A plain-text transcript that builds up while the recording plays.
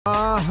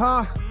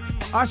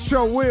I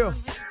sure will.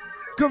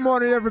 Good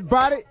morning,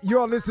 everybody.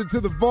 You're listening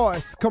to The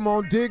Voice. Come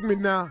on, dig me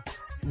now.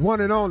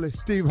 One and only,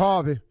 Steve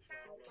Harvey.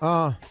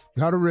 Got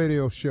a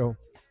radio show.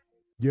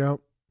 Yep.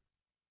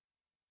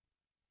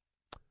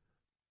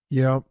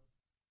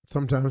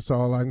 Sometimes that's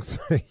all I can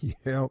say.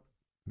 Yep.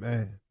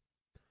 Man.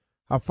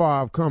 How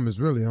far I've come is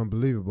really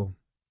unbelievable.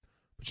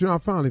 But, I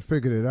finally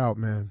figured it out,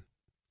 man.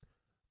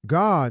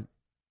 God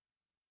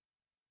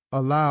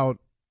allowed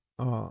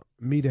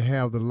me to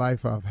have the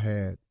life I've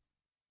had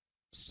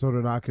so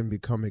that I can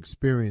become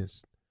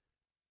experienced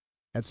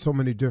at so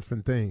many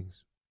different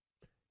things.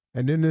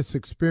 And in this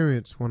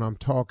experience, when I'm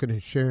talking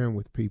and sharing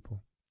with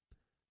people,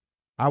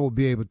 I will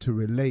be able to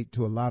relate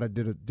to a lot of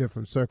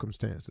different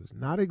circumstances.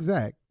 Not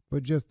exact,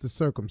 but just the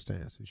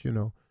circumstances,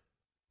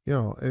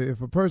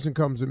 if a person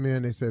comes to me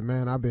and they say,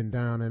 man, I've been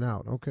down and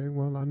out. Okay,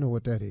 well, I know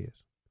what that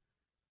is.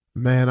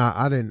 Man,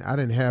 I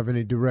didn't have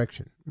any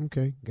direction.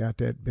 Okay, got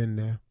that, been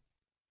there.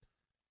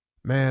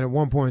 Man, at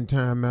one point in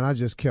time, man, I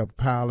just kept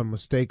piling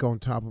mistake on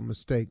top of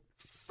mistake.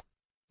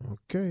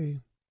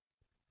 Okay.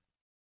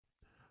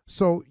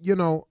 So,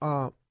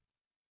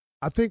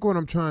 I think what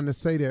I'm trying to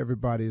say to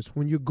everybody is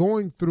when you're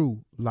going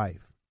through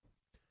life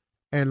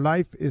and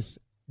life is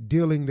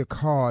dealing the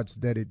cards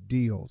that it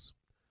deals,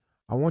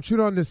 I want you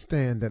to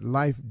understand that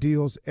life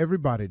deals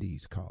everybody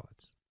these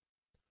cards.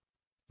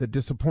 The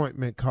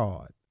disappointment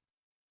card,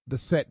 the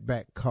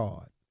setback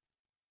card,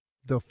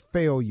 the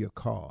failure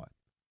card,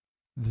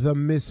 the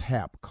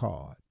mishap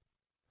card,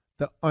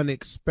 the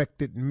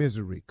unexpected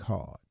misery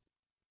card.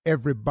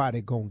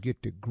 Everybody gonna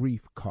get the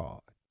grief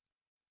card.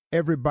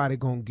 Everybody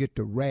gonna get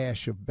the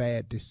rash of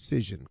bad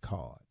decision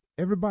card.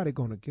 Everybody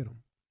gonna get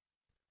them.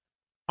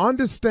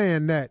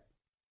 Understand that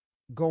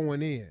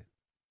going in,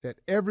 that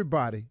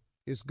everybody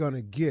is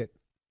gonna get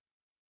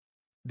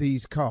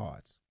these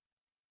cards.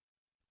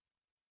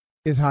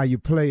 Is how you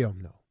play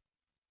them, though.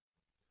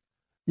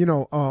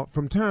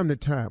 From time to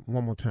time,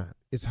 one more time,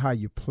 it's how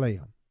you play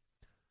them.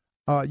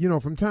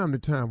 From time to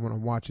time when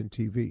I'm watching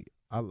TV,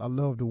 I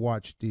love to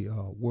watch the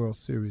World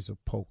Series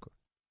of Poker.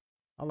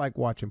 I like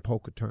watching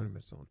poker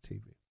tournaments on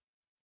TV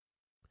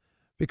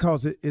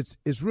because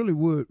it's really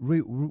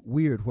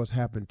weird what's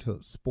happened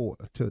to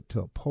sport, to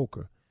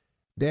poker.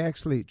 They're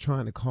actually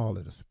trying to call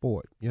it a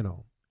sport,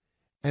 and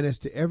it's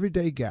the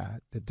everyday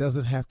guy that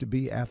doesn't have to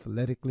be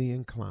athletically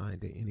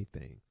inclined to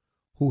anything,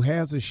 who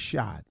has a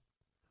shot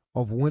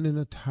of winning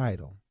a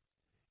title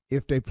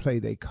if they play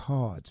their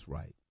cards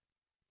right.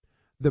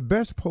 The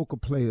best poker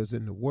players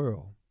in the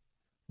world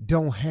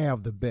don't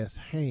have the best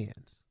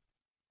hands.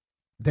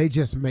 They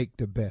just make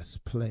the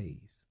best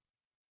plays.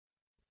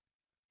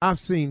 I've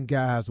seen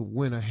guys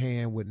win a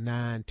hand with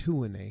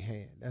 9-2 in their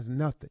hand. That's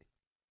nothing.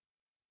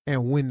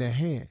 And win their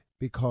hand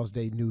because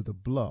they knew the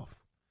bluff.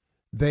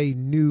 They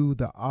knew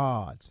the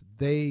odds.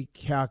 They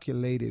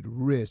calculated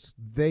risk.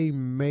 They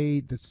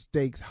made the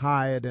stakes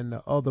higher than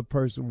the other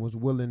person was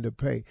willing to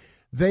pay.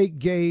 They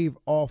gave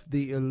off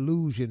the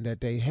illusion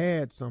that they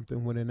had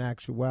something when in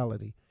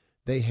actuality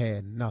they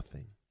had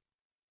nothing.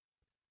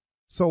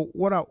 So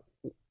what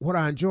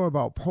I enjoy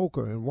about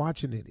poker and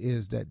watching it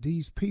is that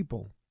these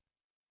people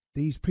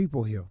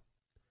here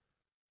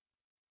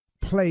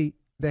play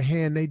the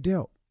hand they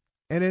dealt.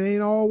 And it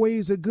ain't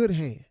always a good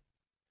hand.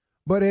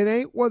 But it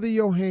ain't whether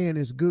your hand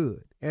is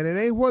good. And it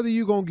ain't whether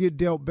you're going to get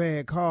dealt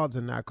bad cards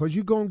or not, because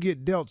you're going to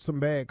get dealt some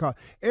bad cards.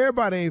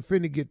 Everybody ain't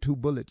finna get 2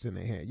 bullets in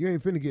their hand. You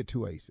ain't finna get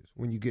 2 aces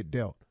when you get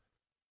dealt,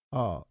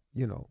 when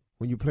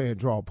you play and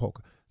draw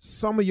poker.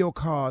 Some of your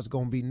cards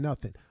going to be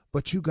nothing,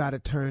 but you got to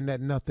turn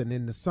that nothing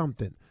into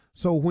something.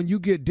 So when you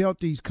get dealt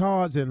these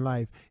cards in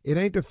life, it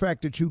ain't the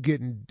fact that you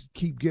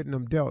keep getting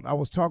them dealt. I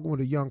was talking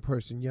with a young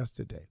person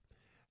yesterday,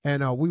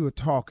 and we were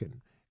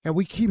talking. And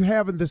we keep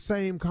having the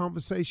same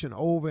conversation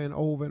over and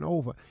over and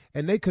over.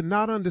 And they could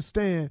not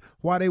understand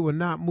why they were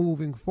not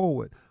moving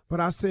forward. But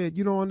I said,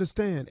 you don't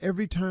understand.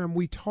 Every time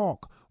we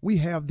talk, we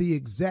have the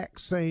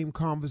exact same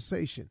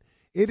conversation.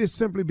 It is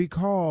simply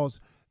because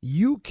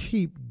you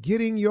keep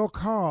getting your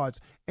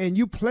cards and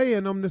you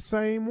playing them the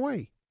same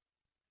way.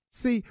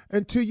 See,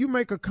 until you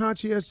make a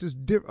conscious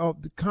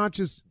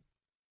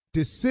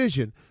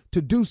decision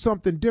to do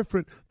something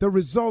different, the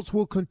results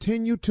will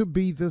continue to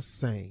be the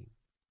same.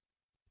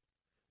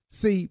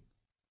 See,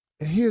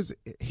 here's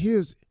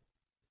the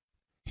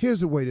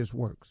way this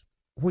works.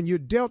 When you're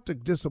dealt the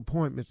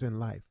disappointments in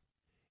life,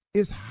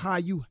 it's how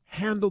you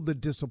handle the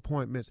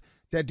disappointments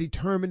that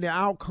determine the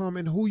outcome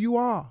and who you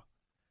are.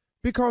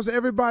 Because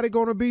everybody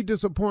going to be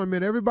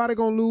disappointment. Everybody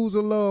going to lose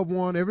a loved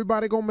one.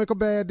 Everybody going to make a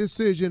bad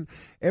decision.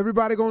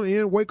 Everybody going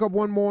to wake up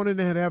one morning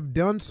and have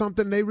done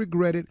something they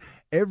regretted.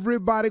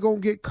 Everybody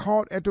going to get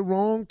caught at the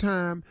wrong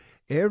time.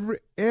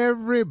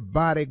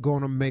 Everybody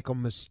gonna make a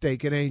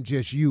mistake. It ain't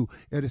just you.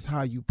 It is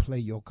how you play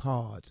your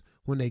cards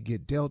when they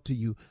get dealt to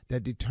you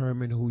that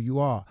determine who you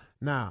are.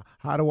 Now,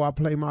 how do I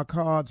play my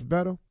cards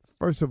better?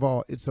 First of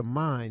all, it's a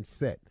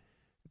mindset.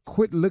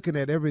 Quit looking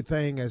at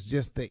everything as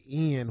just the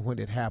end when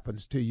it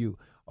happens to you.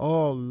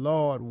 Oh,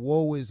 Lord,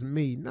 woe is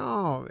me.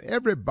 No,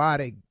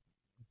 everybody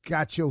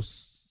got your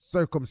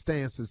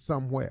circumstances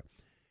somewhere.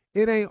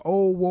 It ain't,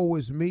 oh, woe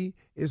is me.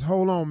 It's,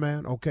 hold on,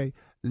 man, okay?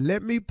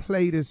 Let me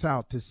play this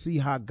out to see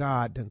how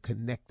God done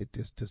connected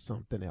this to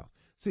something else.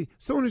 See,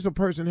 soon as a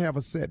person have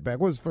a setback,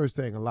 what's the first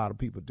thing a lot of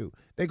people do?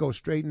 They go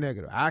straight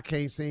negative. I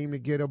can't seem to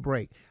get a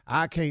break.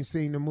 I can't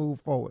seem to move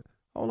forward.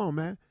 Hold on,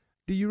 man.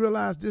 Do you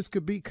realize this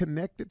could be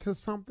connected to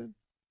something?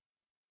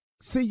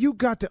 See, you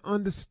got to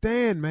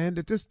understand, man,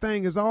 that this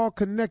thing is all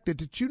connected,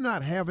 that you're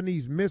not having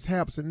these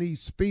mishaps and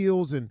these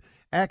spills and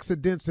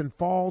accidents and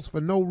falls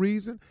for no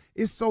reason.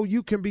 It's so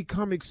you can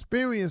become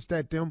experienced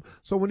at them.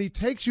 So when he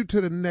takes you to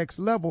the next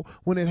level,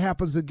 when it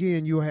happens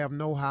again, you'll have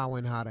know-how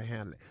and how to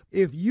handle it.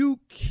 If you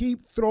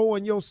keep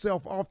throwing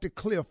yourself off the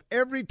cliff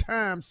every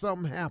time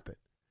something happens,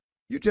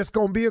 you're just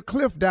going to be a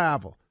cliff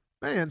diver.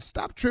 Man,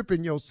 stop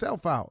tripping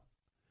yourself out.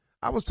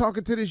 I was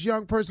talking to this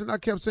young person. I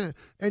kept saying,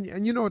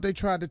 and you know what they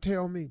tried to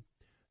tell me?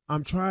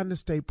 I'm trying to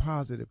stay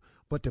positive,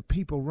 but the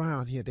people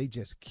around here, they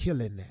just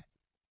killing that.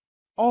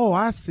 Oh,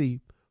 I see.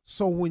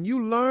 So when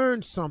you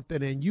learn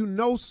something and you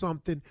know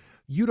something,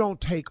 you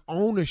don't take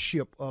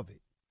ownership of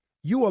it.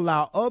 You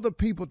allow other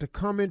people to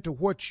come into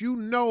what you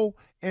know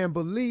and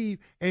believe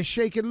and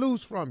shake it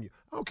loose from you.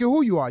 I don't care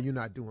who you are, you're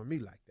not doing me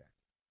like that.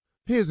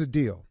 Here's the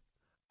deal.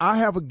 I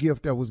have a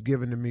gift that was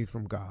given to me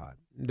from God.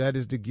 That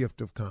is the gift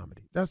of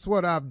comedy. That's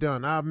what I've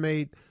done. I've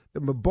made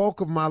the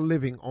bulk of my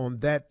living on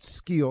that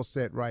skill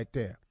set right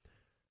there.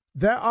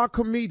 There are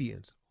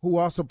comedians who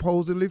are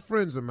supposedly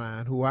friends of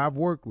mine, who I've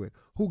worked with,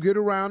 who get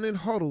around in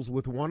huddles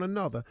with one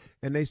another,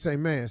 and they say,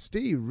 man,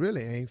 Steve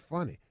really ain't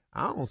funny.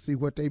 I don't see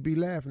what they be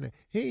laughing at.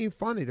 He ain't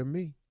funny to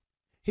me.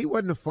 He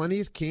wasn't the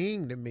funniest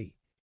king to me.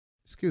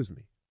 Excuse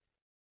me.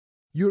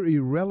 You're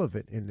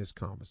irrelevant in this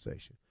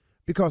conversation.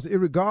 Because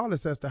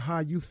irregardless as to how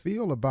you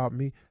feel about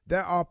me,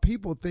 there are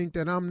people think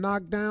that I'm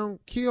knocked down,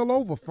 keel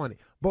over funny.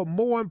 But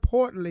more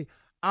importantly,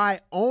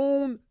 I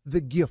own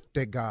the gift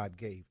that God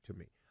gave to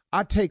me.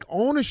 I take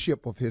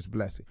ownership of his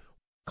blessing.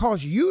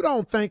 Because you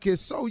don't think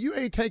it's so. You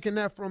ain't taking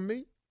that from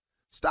me.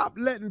 Stop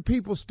letting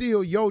people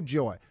steal your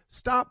joy.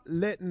 Stop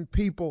letting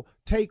people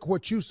take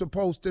what you're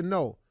supposed to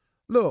know.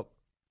 Look,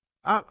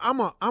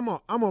 I'm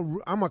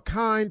a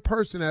kind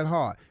person at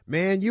heart.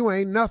 Man, you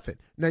ain't nothing.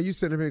 Now you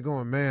sitting here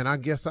going, man, I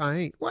guess I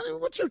ain't.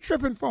 What you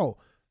tripping for?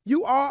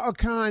 You are a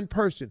kind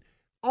person.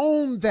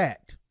 Own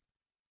that.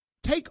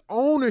 Take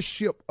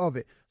ownership of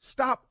it.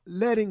 Stop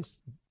letting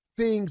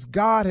things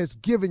God has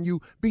given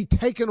you be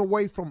taken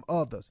away from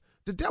others.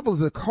 The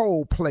devil's a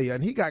cold player,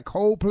 and he got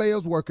cold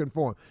players working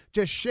for him,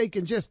 just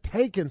shaking, just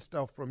taking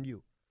stuff from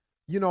you.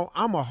 You know,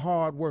 I'm a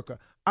hard worker.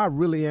 I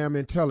really am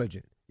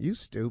intelligent. You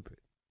stupid.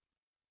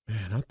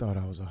 Man, I thought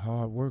I was a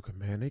hard worker,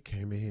 man. They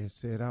came in here and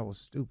said I was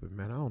stupid,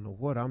 man. I don't know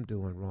what I'm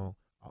doing wrong.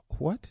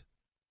 What?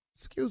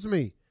 Excuse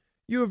me.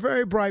 You're a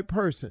very bright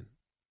person.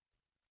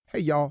 Hey,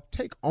 y'all,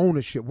 take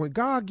ownership. When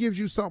God gives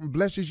you something,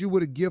 blesses you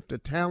with a gift, a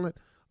talent,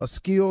 a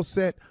skill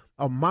set,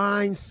 a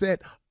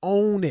mindset,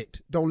 own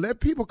it. Don't let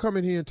people come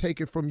in here and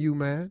take it from you,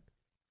 man.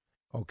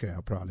 Okay,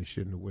 I probably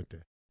shouldn't have went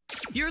there.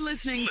 You're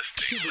listening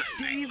to the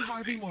Steve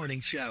Harvey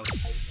Morning Show.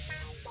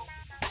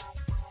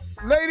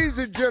 Ladies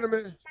and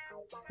gentlemen,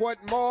 what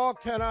more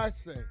can I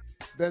say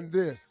than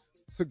this?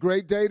 It's a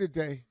great day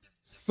today.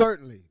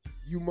 Certainly,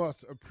 you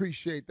must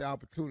appreciate the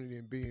opportunity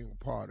in being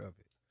a part of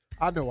it.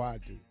 I know I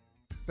do.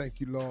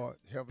 Thank you, Lord,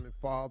 Heavenly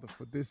Father,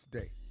 for this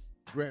day.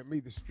 Grant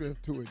me the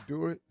strength to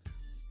endure it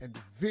and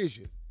the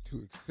vision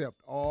to accept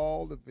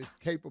all of its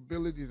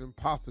capabilities and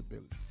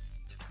possibilities.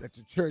 Let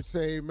the church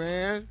say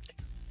amen.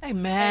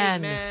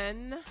 Amen.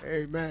 Amen.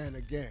 Amen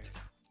again.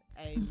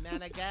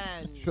 Amen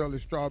again. Shirley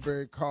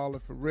Strawberry, Carla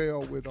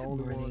Farrell, we're the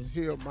only ones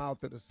here.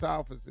 Mouth of the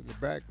South is in the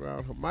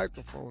background. Her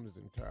microphone is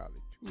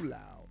entirely too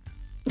loud.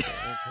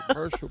 On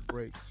commercial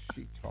breaks,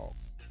 she talks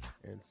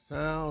and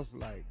sounds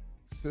like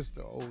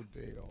Sister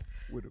Odell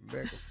with a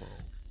megaphone.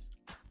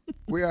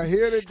 We are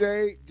here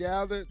today,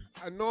 gathered.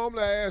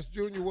 Normally I ask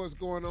Junior what's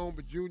going on,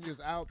 but Junior's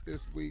out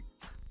this week.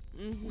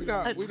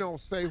 Mm-hmm. We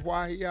don't say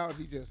why he out.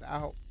 He just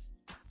out.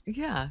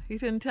 Yeah, he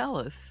didn't tell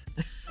us.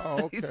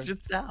 Oh, okay. He's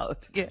just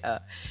out. Yeah.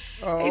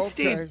 Oh, hey, okay.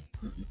 Steve,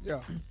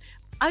 yeah.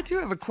 I do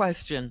have a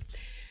question.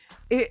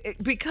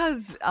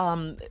 Because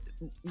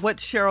what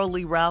Cheryl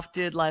Lee Ralph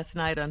did last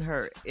night on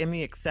her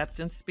Emmy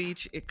acceptance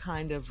speech, it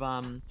kind of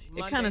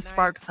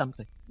sparked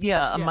something.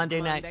 Yeah, a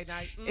Monday night.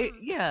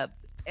 Mm-hmm.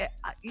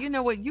 You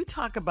know what? You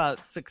talk about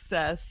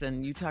success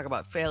and you talk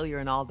about failure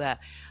and all that.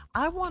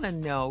 I want to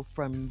know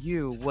from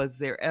you, was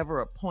there ever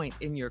a point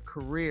in your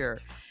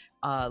career,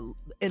 and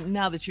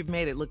now that you've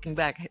made it, looking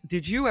back,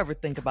 did you ever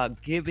think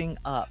about giving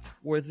up?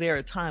 Was there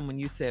a time when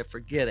you said,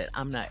 forget it,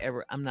 I'm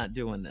not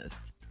doing this?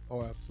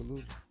 Oh,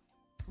 absolutely.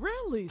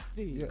 Really,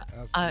 Steve? Yeah,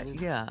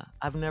 absolutely.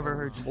 I've never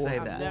heard you say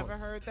that. I've never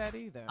heard that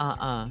either.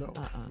 No,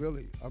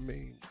 really. I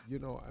mean,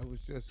 I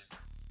was just...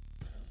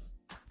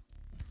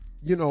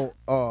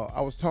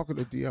 I was talking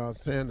to Deion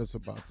Sanders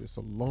about this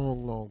a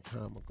long, long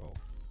time ago.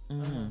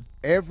 Mm-hmm.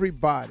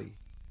 Everybody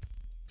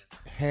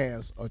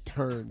has a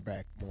turn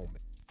back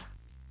moment.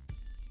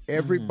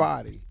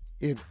 Everybody,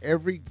 in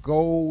every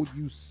goal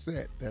you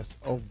set that's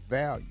of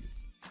value,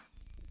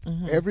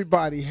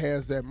 Everybody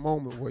has that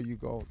moment where you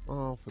go,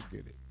 oh,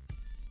 forget it.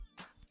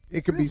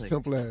 It could be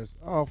simple as,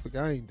 oh,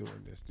 forget, I ain't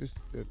doing this.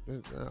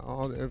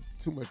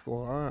 Too much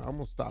going on. I'm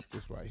gonna stop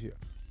this right here.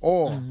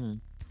 Or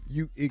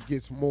it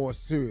gets more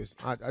serious.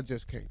 I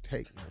just can't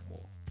take no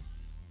more.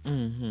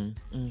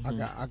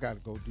 I got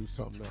to go do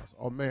something else.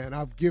 Oh man,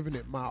 I've given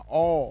it my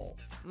all,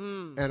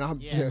 and I'm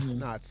just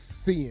not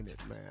seeing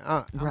it, man.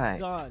 I'm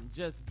done,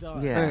 just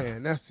done. Yeah.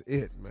 Man, that's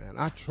it, man.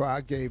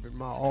 I gave it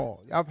my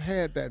all. I've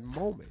had that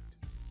moment,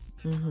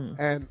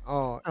 and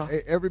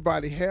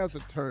everybody has a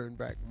turn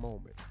back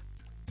moment.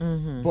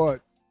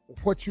 But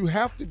what you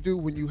have to do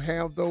when you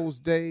have those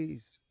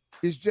days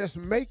is just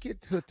make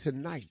it to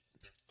tonight.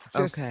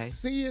 Just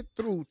see it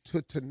through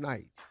to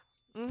tonight.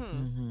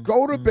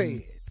 Go to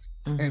bed.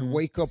 And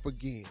wake up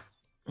again.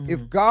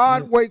 If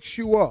God wakes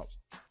you up,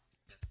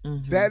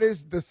 that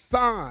is the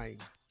sign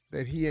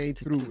that he ain't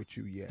through with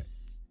you yet.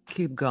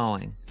 Keep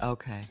going.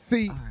 Okay.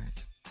 See,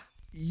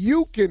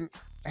 you can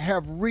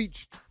have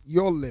reached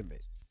your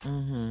limit.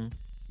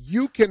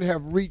 You can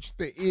have reached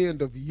the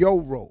end of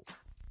your rope.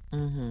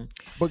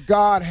 But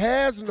God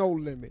has no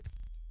limit,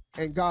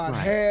 and God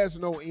has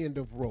no end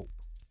of rope.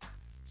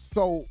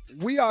 So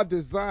we are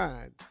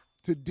designed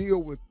to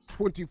deal with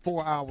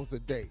 24 hours a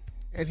day.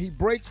 And he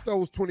breaks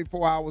those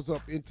 24 hours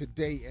up into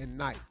day and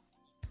night.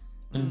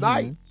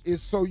 Night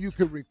is so you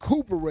can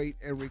recuperate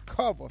and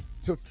recover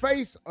to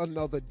face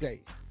another day.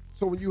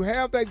 So when you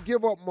have that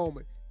give up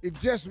moment, if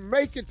just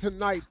make it to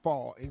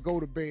nightfall and go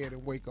to bed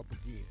and wake up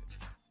again.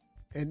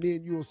 And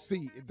then you'll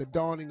see the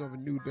dawning of a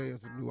new day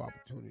as a new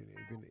opportunity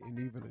and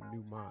even a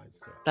new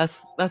mindset.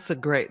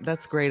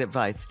 That's great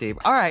advice, Steve.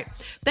 All right.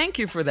 Thank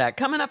you for that.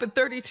 Coming up at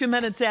 32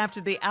 minutes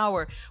after the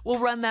hour, we'll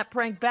run that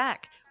prank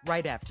back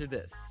right after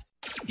this.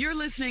 You're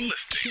listening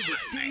to the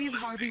Steve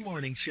Harvey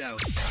Morning Show.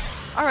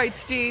 All right,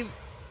 Steve,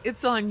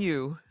 it's on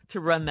you to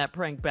run that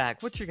prank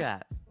back. What you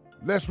got?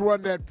 Let's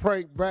run that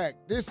prank back.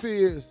 This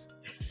is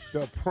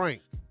the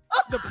prank.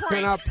 The prank.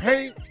 Can I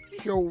paint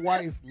your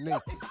wife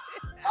naked?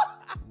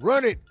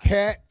 Run it,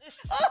 cat.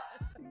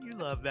 You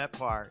love that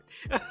part.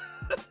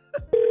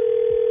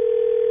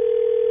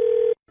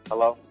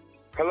 Hello?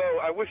 Hello,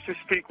 I wish to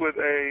speak with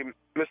a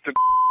Mr.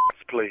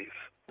 please.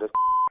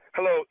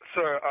 Hello,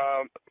 sir.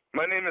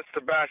 My name is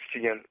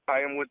Sebastian. I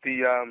am with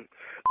the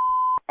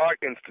Art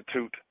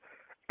Institute,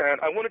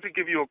 and I wanted to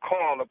give you a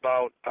call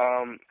about,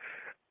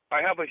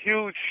 I have a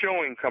huge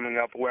showing coming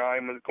up where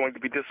I'm going to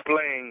be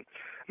displaying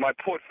my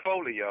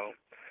portfolio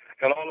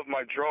and all of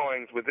my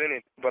drawings within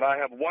it, but I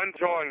have one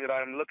drawing that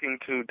I'm looking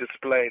to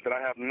display that I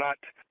have not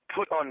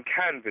put on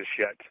canvas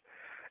yet,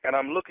 and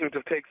I'm looking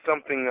to take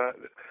something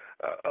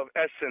of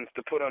essence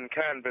to put on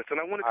canvas,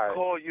 and I wanted to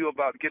call you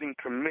about getting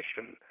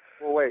permission.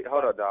 Well, wait,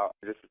 hold up, dog.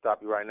 Just to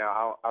stop you right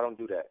now, I don't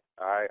do that,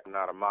 all right? I'm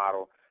not a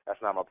model.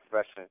 That's not my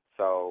profession.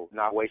 So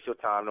not waste your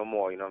time no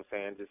more, you know what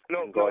I'm saying? Just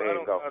go ahead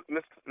and go.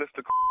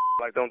 Mr.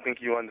 I don't think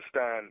you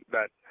understand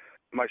that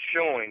my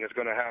showing is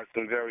going to have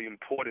some very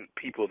important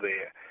people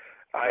there.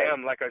 I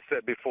am, like I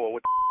said before,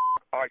 with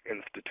the Art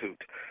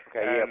Institute.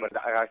 Okay, yeah, but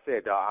like I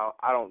said, dog,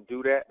 I don't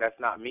do that. That's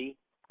not me.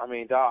 I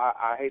mean, dog,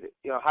 I hate it.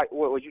 You know,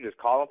 what, you just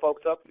calling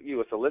folks up?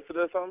 You a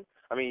solicitor or something?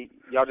 I mean,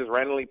 y'all just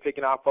randomly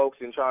picking out folks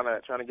and trying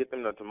to get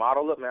them to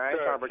model up? Man, I ain't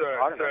trying to break your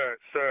heart.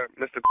 Sir,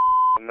 Mr.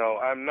 No,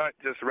 I'm not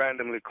just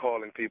randomly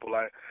calling people.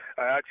 I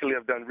actually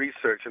have done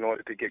research in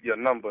order to get your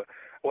number.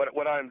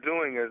 What I'm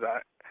doing is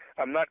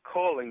I'm not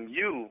calling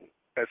you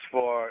as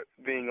for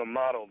being a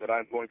model that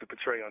I'm going to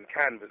portray on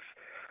canvas,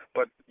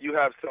 but you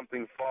have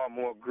something far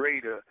more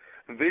greater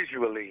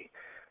visually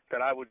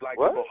that I would like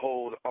to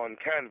behold on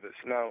canvas.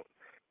 Now,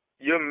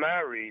 you're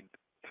married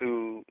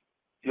to,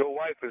 your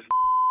wife is,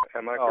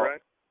 am I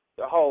correct?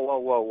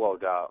 Whoa,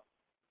 dog.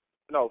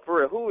 No, for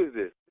real, who is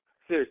this?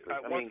 Seriously,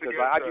 I mean, because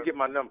how'd you get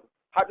my number?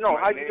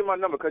 How'd you get my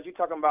number? Because you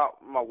talking about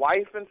my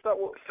wife and stuff?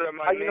 Sir,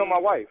 how you know my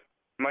wife?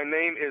 My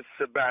name is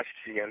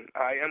Sebastian.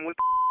 I am with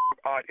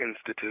Art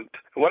Institute.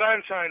 What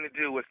I'm trying to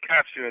do is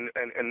capture and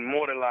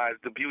immortalize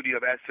the beauty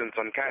of essence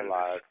on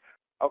canvas.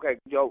 Okay,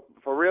 yo,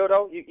 for real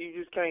though, you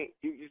just can't.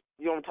 You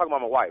don't talk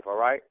about my wife, all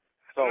right?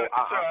 So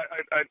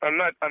I'm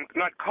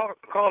not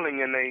calling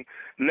in a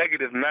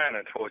negative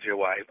manner towards your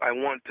wife. I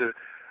want to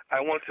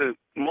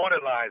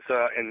immortalize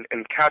her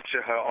and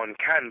capture her on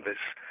canvas.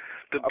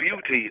 The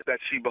beauty that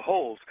she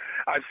beholds.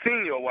 I've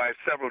seen your wife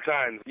several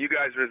times. You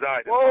guys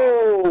reside in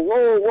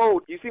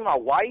Whoa. You see my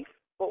wife?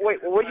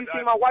 Wait, where do you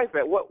see my wife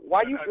at?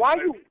 Why you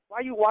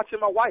watching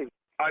my wife?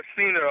 I've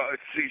seen her.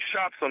 She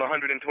shops on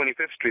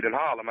 125th Street in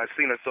Harlem. I've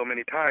seen her so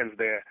many times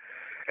there.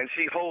 And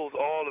she holds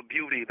all the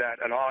beauty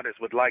that an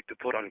artist would like to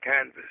put on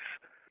canvas.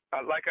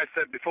 Like I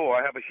said before,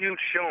 I have a huge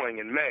showing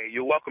in May.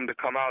 You're welcome to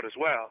come out as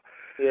well.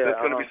 Yeah,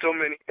 There's going to be so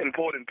many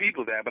important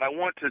people there. But I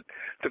want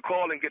to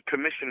call and get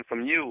permission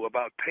from you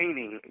about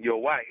painting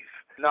your wife.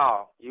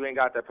 No, you ain't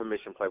got that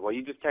permission, Playboy.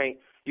 You just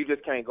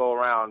can't go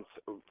around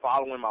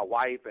following my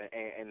wife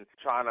and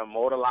trying to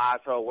immortalize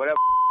her, whatever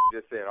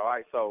you just said, all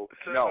right? So,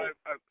 no.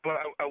 But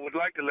I would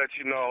like to let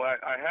you know,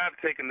 I have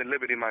taken the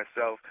liberty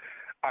myself.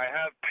 I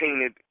have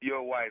painted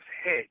your wife's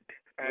head.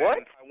 What?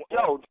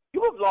 Yo,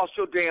 you have lost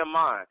your damn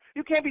mind.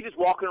 You can't be just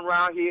walking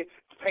around here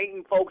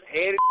painting folks'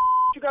 heads.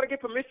 You got to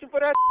get permission for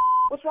that.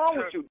 What's wrong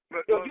with you?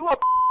 Yo, you are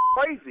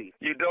crazy.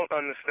 You don't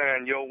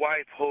understand. Your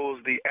wife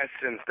holds the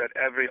essence that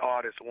every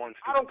artist wants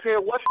to. I don't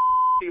care what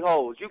she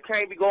holds. You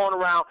can't be going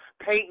around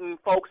painting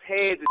folks'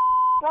 heads.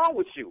 What's wrong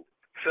with you?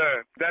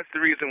 Sir, that's the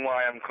reason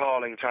why I'm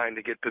calling, trying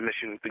to get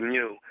permission from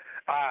you.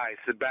 I,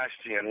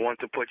 Sebastian, want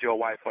to put your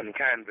wife on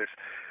canvas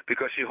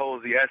because she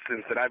holds the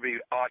essence that every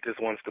artist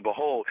wants to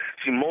behold.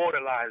 She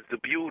mortalized the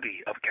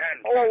beauty of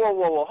canvas.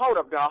 Whoa. Hold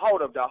up,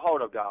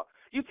 dog.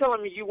 You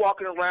telling me you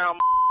walking around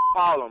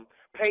Harlem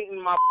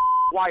painting my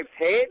wife's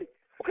head?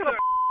 What kind of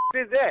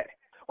is that?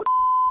 What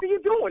are you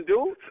doing,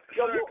 dude?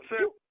 Yo,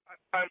 Sir,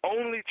 I'm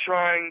only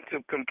trying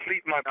to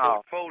complete my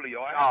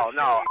portfolio.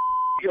 No.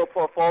 Your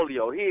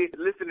portfolio. Here,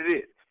 listen to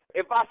this.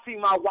 If I see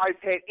my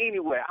wife's head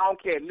anywhere, I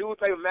don't care,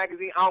 newspaper,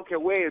 magazine, I don't care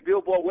where it's,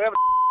 billboard, wherever,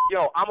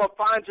 yo, I'm going to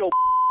find your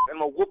and I'm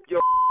going to whoop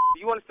your.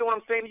 You understand what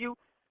I'm saying to you?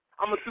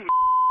 I'm going to sue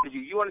to you.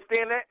 You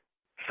understand that?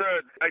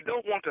 Sir, I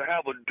don't want to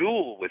have a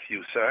duel with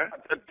you, sir.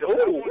 A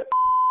duel? What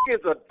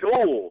is a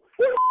duel?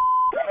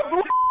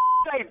 What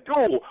say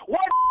duel?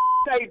 What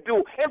say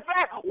duel? In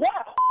fact,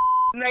 what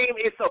name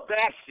is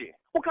Sebastian?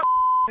 What kind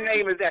of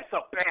name is that,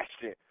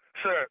 Sebastian?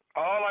 Sir,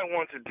 all I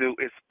want to do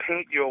is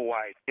paint your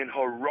wife in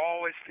her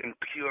rawest and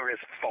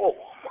purest form.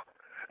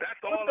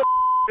 That's all. What the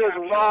does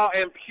raw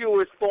and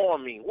purest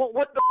form mean?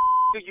 What the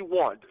do you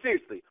want?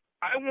 Seriously.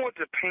 I want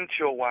to paint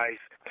your wife.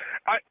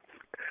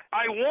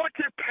 I want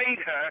to paint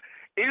her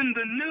in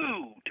the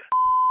nude.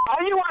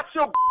 Are you out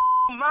your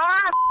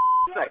mind?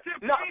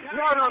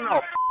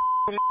 No.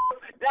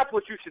 That's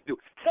what you should do.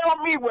 Tell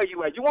me where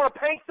you at. You want to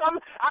paint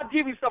something? I'll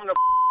give you something to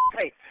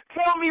paint.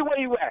 Tell me where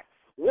you at.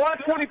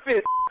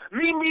 125th.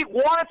 Meet me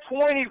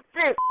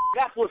 125th.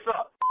 That's what's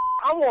up.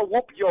 I want to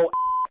whoop your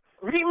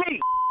Meet me.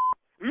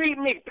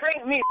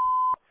 Paint me.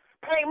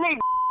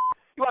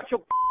 You out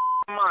your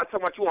mind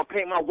talking about you want to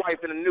paint my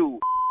wife in the nude.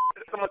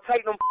 I'm going to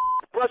take them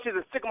brushes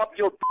and stick them up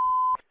your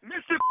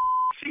Mr.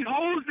 She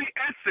holds the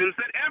essence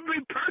that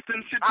every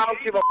person should I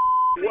don't give a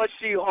what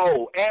she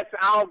hold. I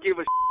don't give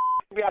a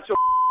be out your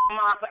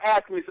mind for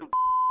asking me some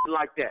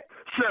like that.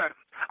 Sir,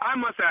 I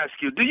must ask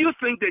you, do you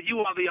think that you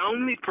are the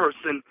only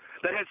person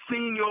that has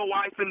seen your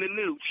wife in the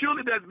nude?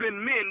 Surely there's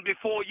been men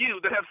before you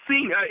that have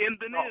seen her in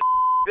the nude.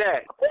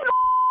 That. Who the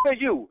are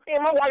you? Hey,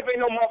 my wife ain't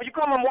no mother. You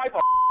call my wife a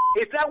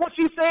Is that what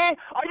you saying?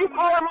 Are you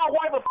calling my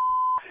wife a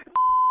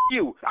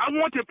you? I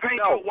want to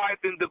paint your wife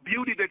in the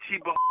beauty that she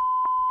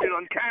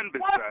on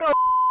canvas, what sir. The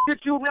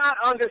did you not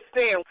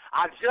understand?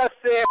 I just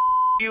said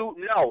you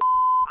no.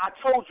 I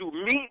told you,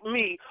 meet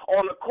me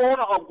on the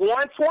corner of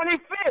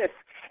 125th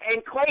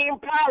and Clayton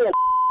Powell.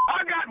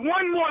 I got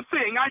one more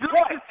thing I'd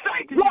like to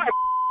say to you.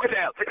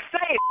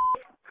 Say it.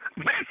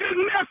 This is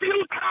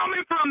nephew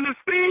Tommy from the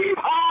Steve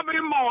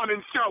Harvey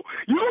Morning Show.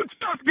 You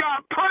just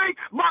got pranked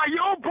by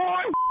your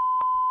boy.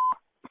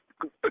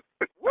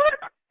 What?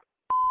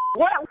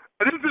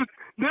 This is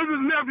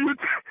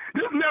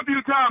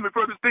nephew Tommy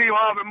from the Steve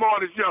Harvey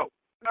Morning Show.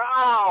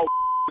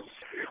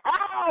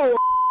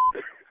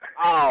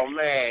 Oh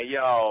man,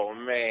 yo.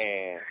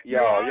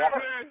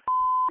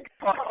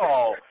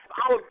 Oh,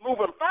 I was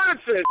moving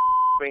furniture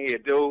in here,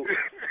 dude.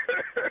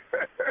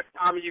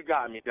 Tommy, you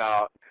got me,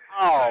 dog.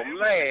 Oh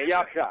man,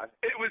 y'all got me.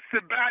 It was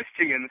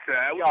Sebastian,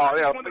 sir.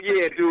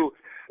 Yeah, dude.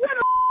 Where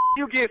the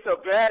you get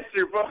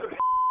Sebastian, bro?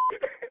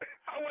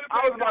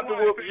 I was about to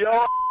whoop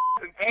your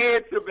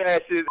and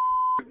Sebastian.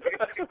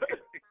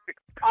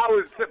 I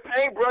was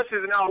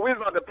paintbrushes and all. We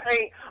was about to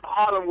paint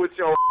Harlem with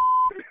your.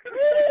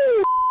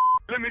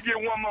 Let me get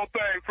one more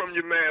thing from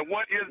you, man.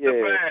 What is the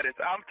baddest?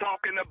 I'm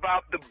talking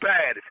about the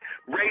baddest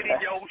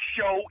radio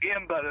show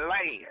in the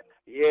land.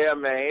 Yeah,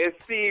 man.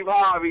 It's Steve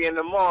Harvey in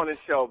the morning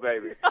show,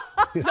 baby.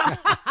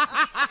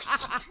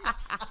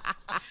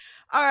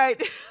 All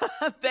right.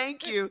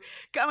 Thank you.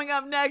 Coming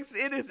up next,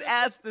 it is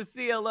Ask the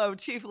CLO.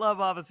 Chief Love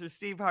Officer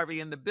Steve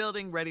Harvey in the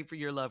building, ready for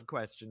your love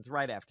questions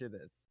right after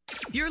this.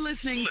 You're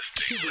listening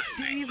to the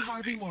Steve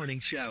Harvey Morning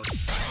Show.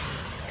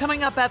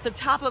 Coming up at the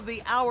top of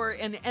the hour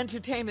in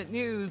entertainment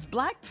news,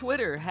 Black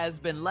Twitter has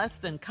been less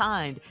than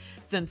kind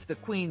since the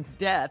Queen's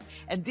death,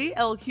 and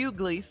D.L.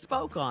 Hughley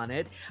spoke on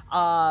it.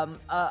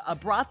 A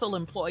brothel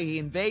employee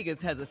in Vegas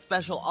has a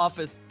special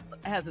offer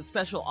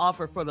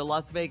for the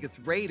Las Vegas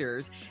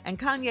Raiders, and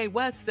Kanye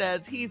West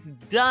says he's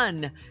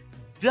done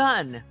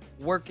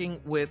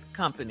working with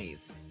companies.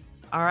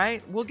 All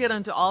right, we'll get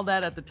into all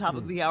that at the top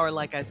of the hour,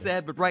 like I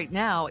said, but right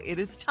now it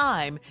is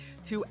time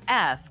to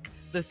ask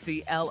the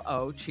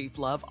CLO, Chief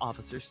Love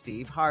Officer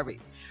Steve Harvey.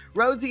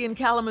 Rosie in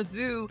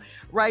Kalamazoo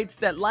writes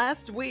that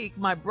last week,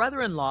 my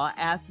brother-in-law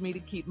asked me to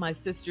keep my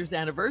sister's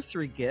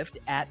anniversary gift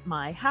at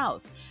my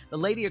house. The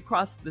lady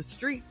across the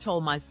street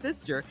told my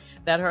sister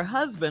that her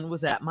husband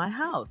was at my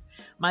house.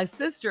 My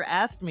sister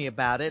asked me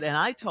about it, and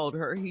I told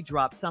her he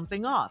dropped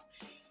something off.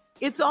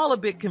 It's all a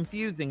bit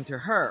confusing to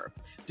her.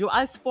 Do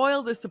I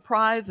spoil the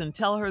surprise and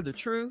tell her the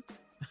truth?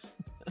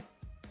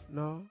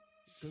 No,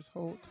 just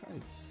hold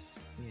tight.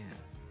 Yeah.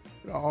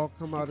 It'll all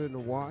come out in the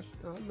wash.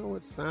 I know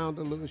it sounds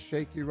a little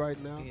shaky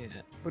right now, Yeah.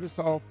 but it's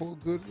all for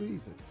a good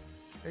reason.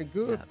 And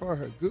good for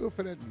her. Good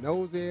for that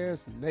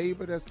nosy-ass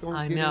neighbor that's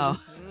going to get know.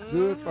 it.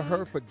 Good for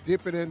her for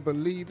dipping and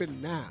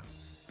believing now.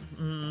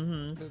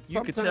 Mm-hmm. You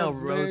Sometimes, could tell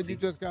man, Rosie. you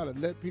just got to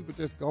let people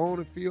just go on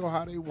and feel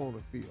how they want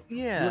to feel.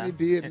 Yeah. You ain't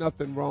did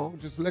nothing wrong.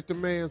 Just let the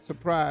man's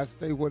surprise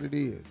stay what it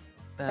is.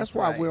 That's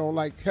why right. we don't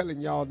like telling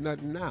y'all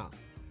nothing now,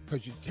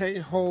 because you can't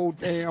hold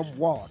damn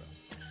water.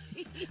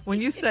 When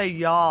you say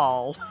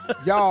y'all.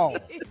 Y'all,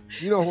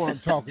 you know who I'm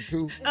talking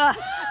to. To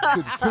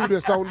the two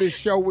that's on this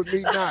show with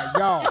me now,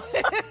 y'all.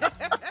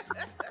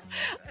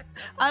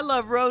 I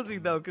love Rosie,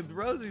 though, because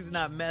Rosie's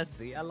not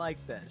messy. I like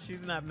that.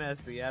 She's not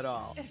messy at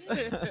all.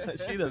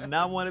 She does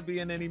not want to be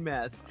in any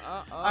mess.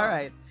 All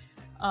right.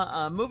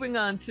 Moving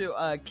on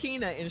to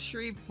Keena in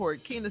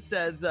Shreveport. Keena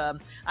says,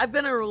 I've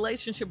been in a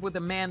relationship with a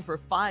man for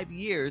 5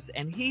 years,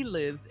 and he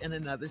lives in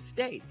another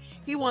state.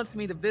 He wants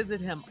me to visit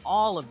him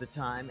all of the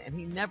time, and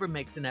he never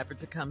makes an effort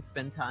to come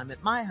spend time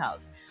at my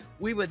house.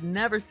 We would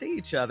never see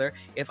each other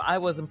if I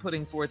wasn't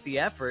putting forth the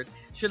effort.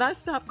 Should I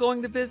stop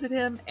going to visit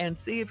him and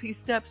see if he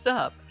steps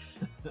up?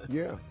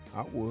 Yeah,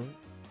 I would.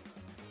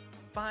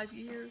 5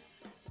 years?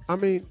 I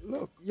mean,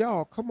 look,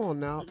 y'all, come on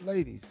now,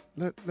 ladies.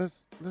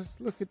 Let's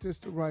look at this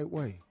the right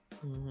way.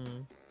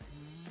 Mm-hmm.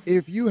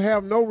 If you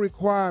have no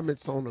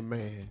requirements on a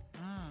man,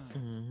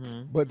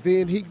 but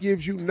then he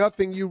gives you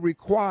nothing you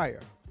require,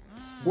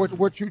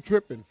 what you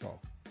tripping for?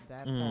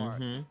 That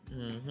part.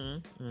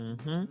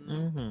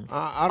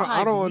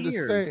 I don't 5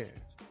 years. understand.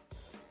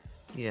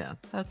 Yeah,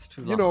 that's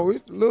too long. You know,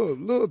 it's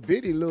little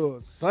bitty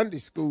little Sunday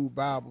school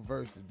Bible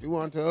verses. Do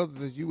unto others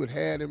as you would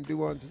have them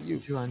do unto you.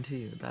 Do unto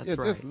you. That's Yeah,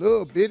 right. just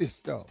little bitty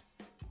stuff.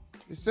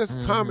 It's just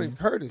common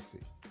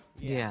courtesy.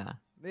 Yeah.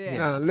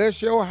 Now,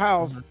 unless your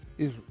house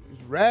is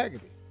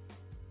raggedy.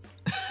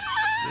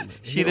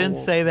 She you didn't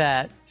don't say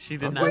that. She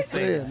did I'm not just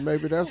say saying, that.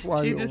 maybe that's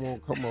why She you just- don't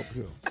want to come up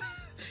here.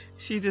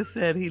 She just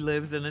said he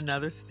lives in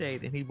another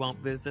state and he won't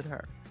visit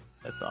her.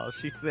 That's all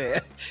she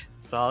said.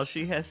 That's all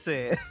she has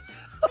said.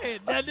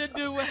 Had nothing to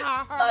do with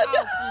how her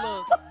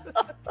house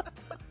looks.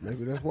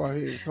 Maybe that's why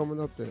he ain't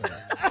coming up there.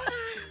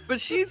 But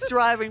she's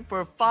driving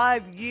for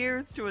 5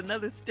 years to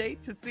another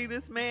state to see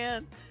this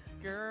man.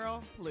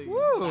 Girl, please Woo.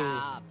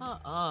 stop.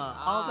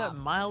 All that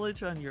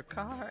mileage on your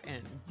car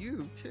and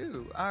you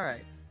too. All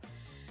right.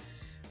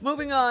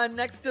 Moving on,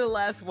 next to the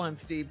last one,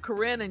 Steve.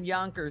 Corinne in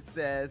Yonkers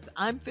says,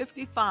 I'm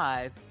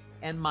 55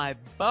 and my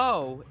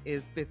beau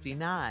is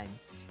 59.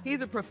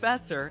 He's a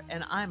professor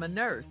and I'm a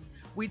nurse.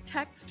 We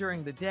text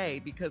during the day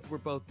because we're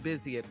both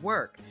busy at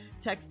work.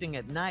 Texting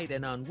at night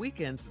and on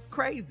weekends is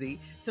crazy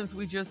since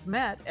we just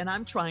met and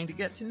I'm trying to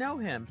get to know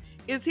him.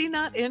 Is he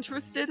not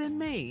interested in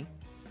me?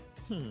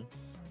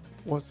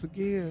 Once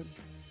again,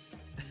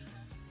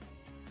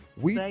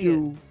 we Say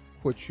do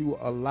what you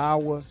allow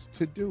us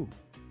to do.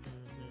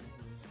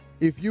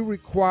 If you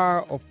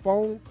require a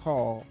phone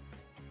call,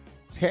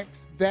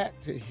 text that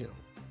to him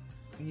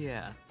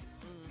Yeah.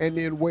 and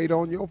then wait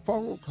on your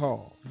phone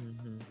call.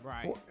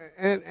 Right.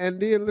 And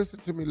then listen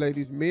to me,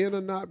 ladies. Men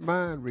are not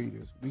mind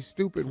readers. We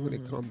stupid when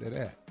it comes to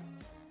that.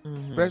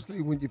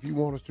 Especially if you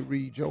want us to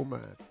read your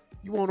mind.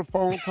 You want a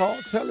phone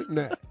call? Tell him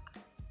that.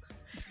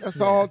 That's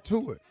all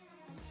to it.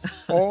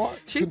 Or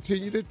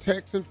continue to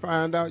text and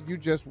find out you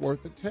just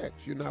worth a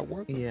text. You're not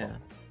worth a Yeah. phone.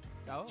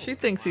 Oh, She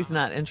thinks he's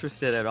not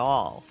interested at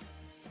all.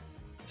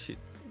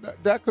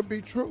 That could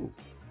be true.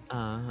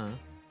 Uh-huh.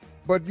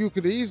 But you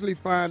could easily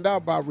find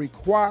out by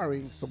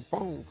requiring some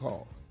phone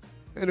calls.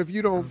 And if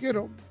you don't get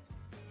them,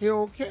 he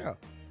don't care.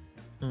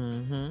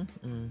 Men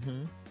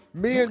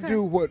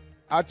do what,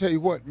 I tell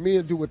you what,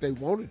 men do what they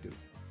want to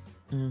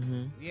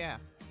do. yeah.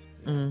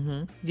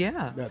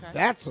 Yeah. Now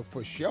that's a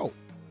for sure.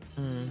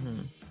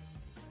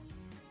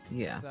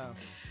 Yeah. So,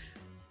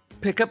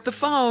 Pick up the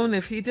phone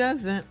if he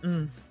doesn't.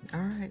 All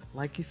right.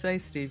 Like you say,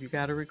 Steve, you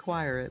got to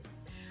require it.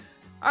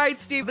 All right,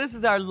 Steve, this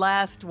is our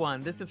last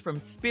one. This is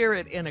from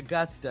Spirit in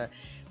Augusta.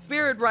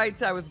 Spirit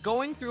writes, I was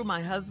going through my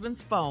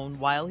husband's phone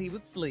while he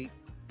was asleep,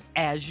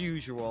 as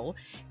usual,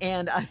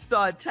 and I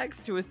saw a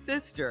text to his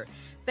sister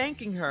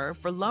thanking her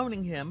for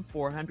loaning him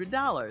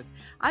 $400.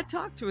 I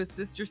talked to his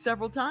sister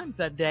several times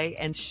that day,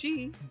 and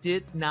she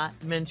did not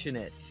mention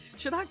it.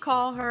 Should I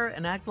call her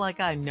and act like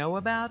I know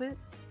about it?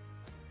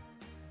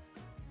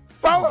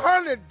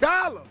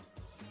 $400.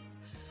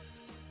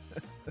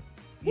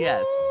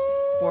 Yes,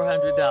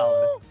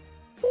 $400.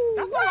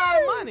 that's a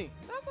lot of money.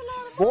 That's a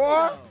lot of money. Boy. though.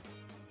 I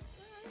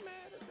ain't mad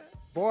at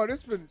that. Boy,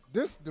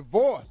 this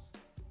divorce.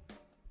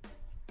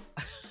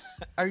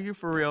 Are you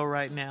for real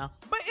right now?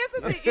 But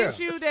isn't the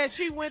issue that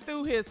she went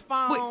through his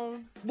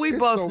phone? We There's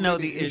both so know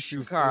many the issue,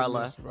 issues in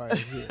Carla. this right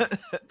here.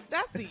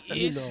 That's the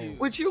You know. issue.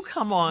 Would you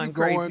come on, You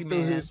crazy going through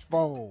man? his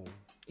phone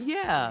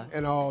Yeah.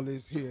 and all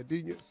this here.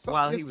 Did you? So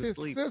While he it's was his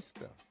asleep.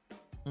 sister.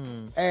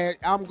 Mm. And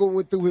I'm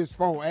going through his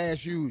phone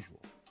as usual.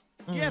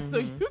 Yeah, so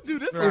you do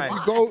this Right. a If you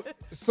lot. go,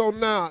 so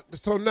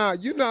now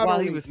you're not While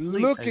he only was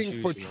asleep, looking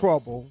as for usual.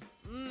 trouble,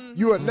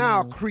 You are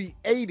now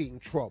creating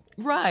trouble.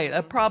 Right,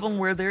 a problem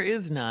where there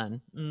is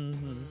none.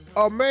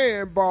 A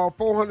man borrowed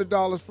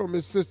 $400 from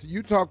his sister.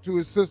 You talked to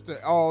his sister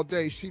all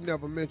day. She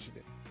never mentioned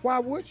it. Why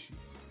would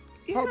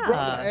she? Her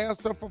brother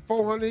asked her for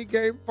 $400. He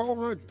gave him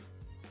 $400.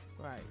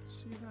 Right.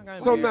 She's not gonna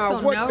So do now,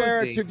 that. what nosy.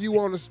 narrative you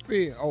want to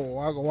spin? Oh,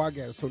 I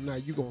got it. So now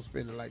you gonna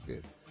spend it like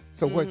this.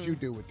 So what you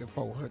do with the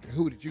 $400?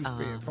 Who did you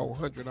spend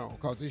 $400 on?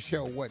 Because this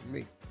show wasn't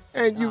me.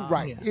 And you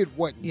right, it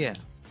wasn't me.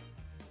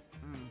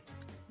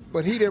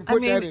 But he didn't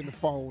put that in the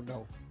phone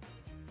though.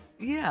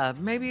 Yeah,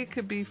 maybe it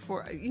could be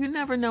for. You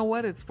never know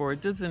what it's for.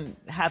 It doesn't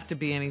have to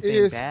be anything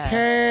It's bad.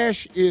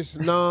 cash is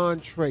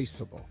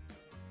non-traceable.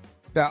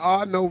 There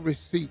are no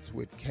receipts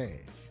with cash.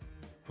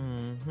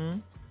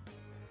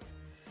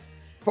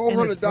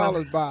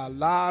 $400 buy a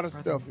lot of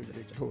stuff in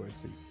Victoria's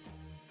Secret.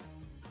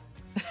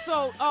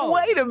 So,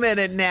 Wait a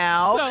minute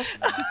now.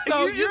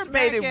 So You you're just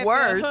made back it at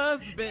worse. The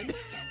husband.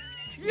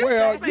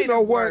 Well, just you made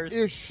know it what? worse.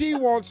 If she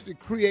wants to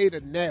create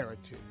a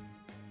narrative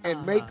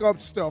and make up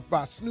stuff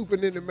by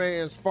snooping in the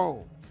man's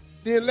phone,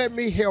 then let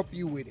me help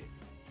you with it.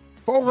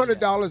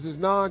 $400 is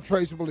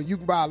non-traceable, and you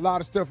can buy a lot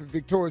of stuff at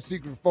Victoria's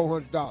Secret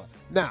for $400.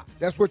 Now,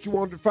 that's what you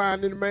wanted to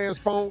find in the man's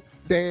phone?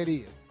 There it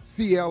is.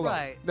 CLO.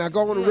 Right. Now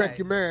go on and wreck Right.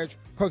 your marriage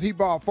because he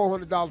borrowed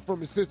 $400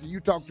 from his sister. You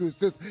talked to his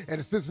sister, and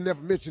the sister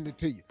never mentioned it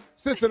to you.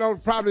 Sister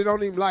probably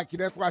don't even like you.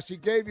 That's why she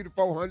gave you the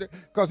 $400,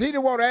 because he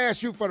didn't want to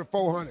ask you for the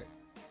 $400.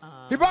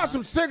 He bought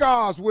some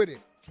cigars with it.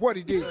 That's what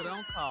he did. So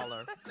don't call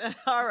her.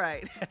 All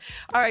right.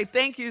 All right.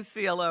 Thank you,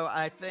 CLO,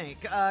 I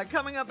think.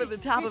 Coming up at the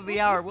top of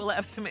the hour, we'll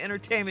have some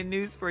entertainment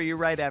news for you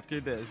right after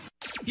this.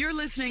 You're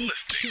listening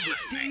to the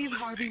Steve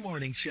Harvey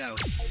Morning Show.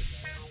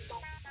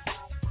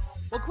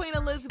 Well, Queen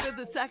Elizabeth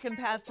II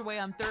passed away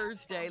on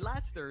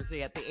last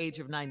Thursday at the age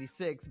of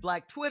 96.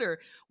 Black Twitter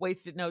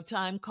wasted no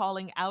time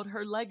calling out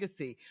her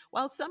legacy.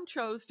 While some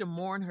chose to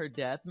mourn her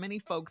death, many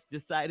folks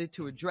decided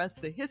to address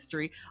the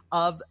history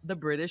of the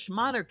British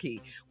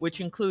monarchy, which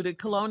included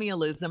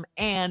colonialism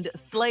and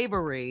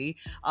slavery.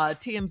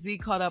 TMZ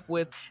caught up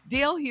with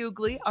D.L.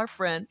 Hughley, our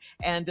friend,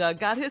 and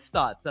got his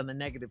thoughts on the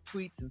negative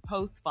tweets and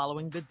posts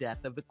following the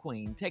death of the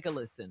Queen. Take a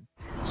listen.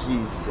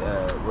 She's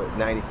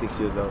 96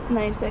 years old.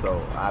 96.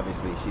 So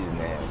obviously she didn't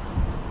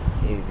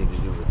have anything to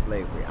do with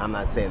slavery. I'm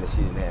not saying that she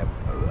didn't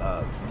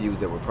have views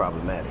that were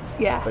problematic.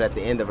 Yeah. But at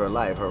the end of her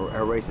life,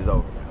 her race is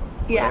over now.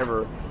 Yeah.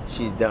 Whatever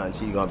she's done,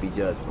 she's gonna be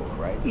judged for,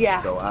 right?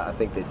 Yeah. So I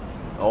think that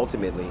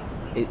ultimately,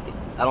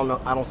 I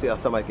don't see how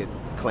somebody could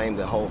claim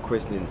the whole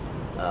Christian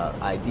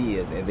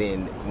ideas and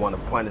then want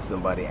to punish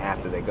somebody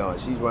after they're gone.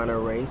 She's run her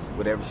race.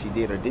 Whatever she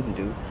did or didn't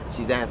do,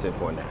 she's answering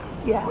for now.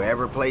 Yeah.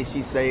 Wherever place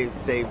she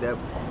saved up,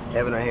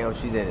 heaven or hell,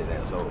 she's in it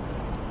now. So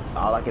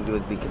all I can do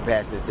is be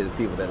compassionate to the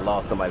people that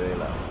lost somebody they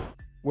love.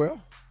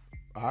 Well,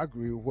 I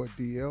agree with what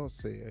DL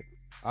said.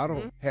 I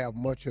don't have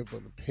much of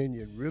an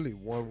opinion really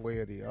one way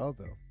or the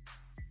other.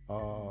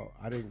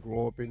 I didn't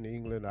grow up in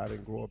England. I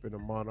didn't grow up in a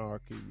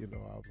monarchy. You know,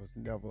 I was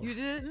never... You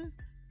didn't?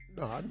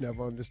 No, I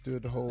never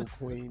understood the whole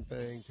Queen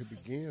thing to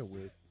begin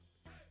with.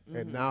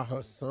 And now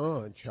her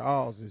son,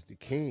 Charles, is the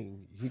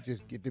king. He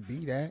just get to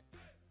be that.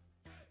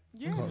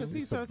 Yeah, because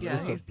he's her son.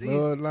 Yeah, It's a he's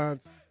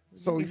bloodlines.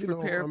 So, He's you know,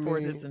 prepared I for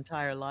it mean, his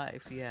entire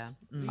life, yeah.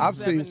 I've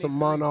seen 73. some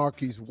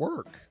monarchies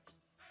work.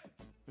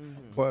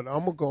 But I'm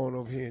going to go on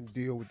over here and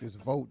deal with this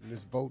voting.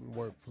 This voting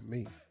work for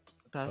me.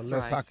 That's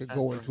Unless right. I could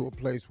go into a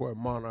place where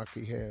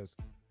monarchy has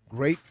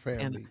great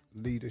family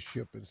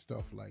leadership and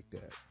stuff like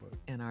that. But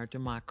in our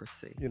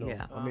democracy, you know,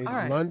 yeah. I mean, All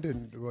right.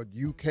 London,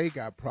 UK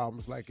got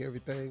problems like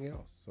everything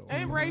else. So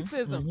And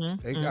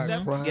racism. they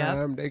got crime,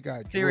 Yep. they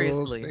got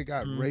Seriously. drugs, they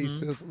got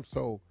racism.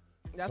 So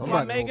That's why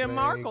somebody Meghan over there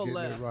Markle ain't getting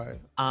left. it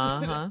right.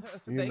 Uh-huh.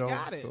 You They know,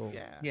 got it. so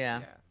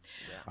Yeah.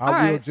 I All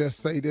will right. just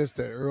say this,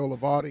 that Earl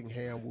of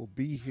Ottingham will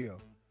be here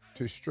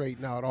to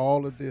straighten out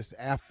all of this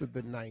after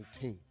the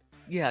 19th.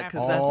 Yeah,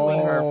 because that's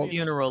when her All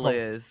funeral close.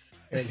 is.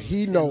 And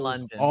he in knows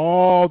London.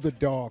 all the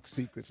dark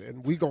secrets.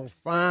 And we going to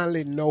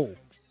finally know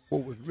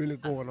what was really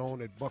going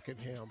on at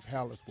Buckingham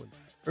Palace when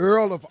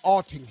Earl of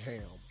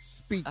Ottingham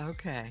speaks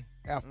Okay.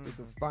 after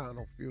the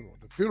final funeral.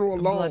 The funeral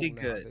alone Bloody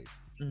now, good.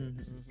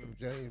 This is some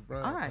James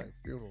Brown All right. type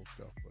funeral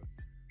stuff.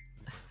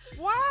 But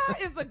Why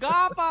is the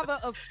Godfather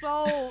a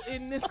soul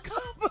in this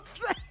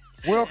conversation?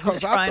 well,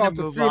 because I trying to thought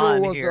the move funeral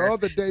on was here. the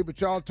other day, but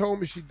y'all told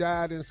me she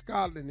died in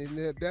Scotland, and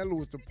that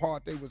was the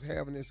part they was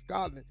having in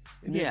Scotland,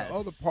 and then Yes. the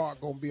other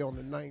part gonna be on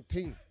the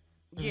 19th.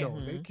 You Yeah.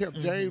 know, they kept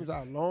James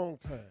out a long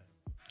time.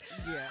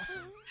 Yeah.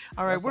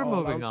 All right, That's we're all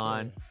moving I'm on.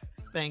 saying.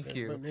 Thank I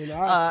you. mean,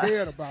 I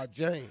cared about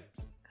James.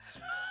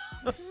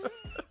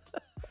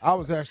 I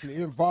was actually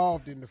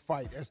involved in the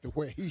fight as to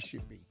where he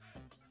should be.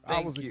 I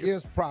Thank was you.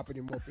 against propping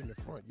him up in the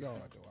front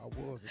yard, though. I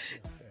was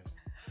against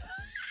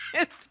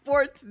that.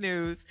 Sports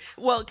news.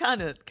 Well,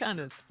 kind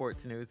of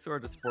sports news,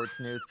 sort of sports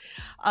news.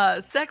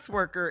 Sex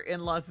worker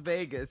in Las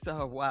Vegas.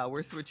 Oh, wow,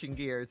 we're switching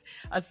gears.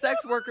 A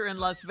sex worker in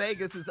Las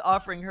Vegas is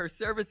offering her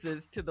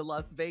services to the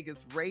Las Vegas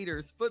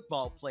Raiders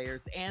football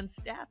players and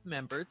staff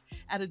members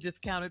at a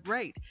discounted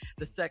rate.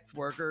 The sex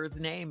worker's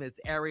name is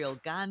Ariel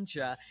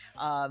Ganja.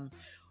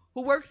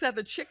 who works at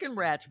the Chicken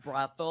Ranch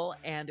brothel.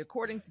 And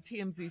according to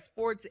TMZ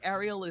Sports,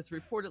 Ariel is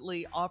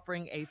reportedly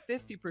offering a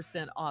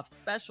 50% off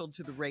special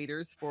to the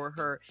Raiders for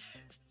her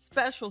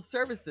special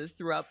services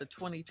throughout the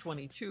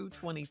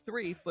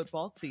 2022-23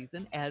 football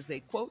season as a,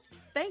 quote,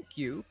 thank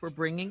you for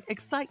bringing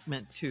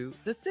excitement to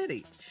the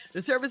city.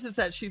 The services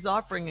that she's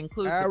offering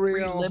include the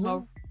free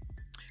limo.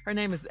 Her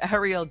name is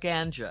Ariel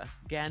Ganja.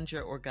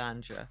 Ganja or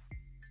Ganja.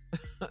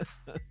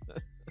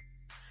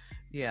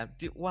 Yeah.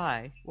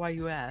 Why? Why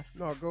you ask?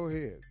 No, go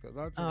ahead.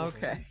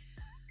 Okay.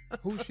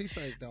 Who she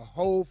think? The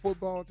whole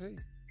football team?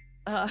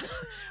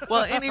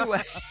 Well,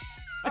 anyway.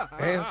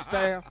 And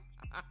staff?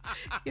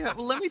 Yeah,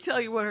 well, let me tell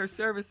you what her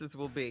services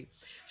will be.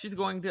 She's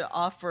going to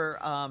offer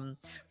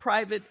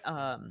private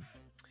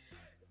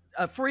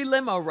free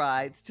limo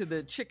rides to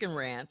the Chicken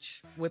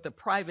Ranch with a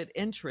private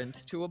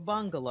entrance to a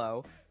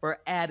bungalow for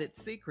added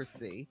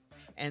secrecy.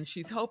 And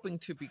she's hoping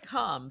to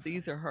become,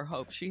 these are her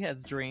hopes. She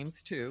has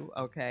dreams too,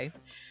 okay?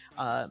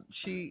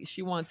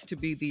 She wants to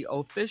be the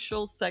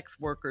official sex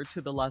worker to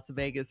the Las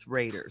Vegas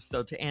Raiders.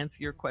 So to answer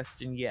your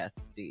question, yes,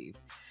 Steve.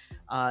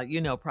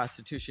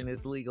 Prostitution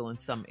is legal in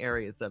some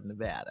areas of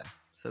Nevada.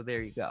 So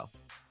there you go.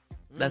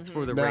 That's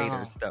for the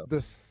Raiders, though.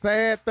 The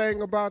sad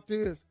thing about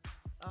this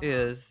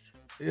is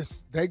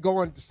they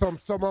going some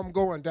of them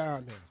going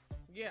down there.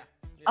 Yeah.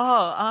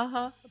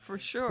 Oh, for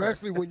sure.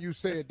 Especially when you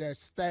said that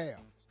staff.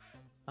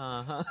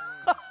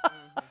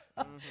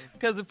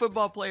 Because the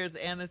football players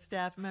and the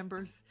staff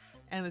members,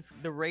 and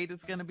the rate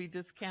is going to be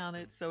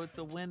discounted, so it's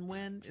a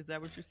win-win. Is that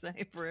what you're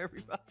saying for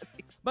everybody?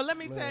 But let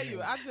me tell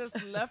you, I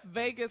just left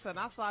Vegas and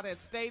I saw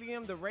that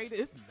stadium. The Raiders,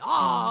 it's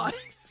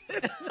nice.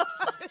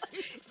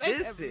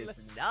 This is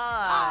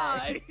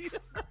nice.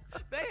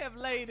 They have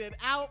laid it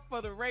out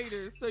for the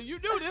Raiders, so you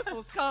knew this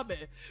was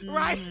coming,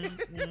 right?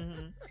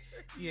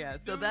 Yeah,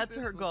 so that's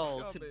her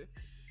goal,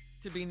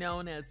 to be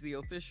known as the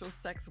official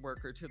sex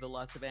worker to the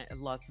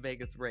Las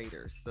Vegas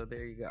Raiders. So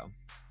there you go.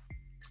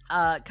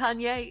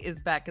 Kanye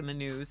is back in the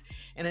news.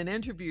 In an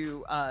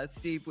interview,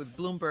 Steve, with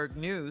Bloomberg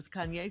News,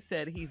 Kanye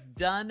said he's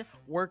done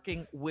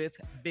working with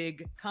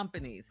big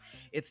companies.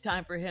 It's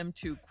time for him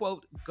to,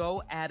 quote,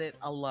 go at it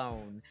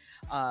alone.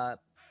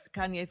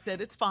 Kanye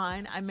said, it's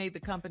fine. I made the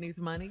companies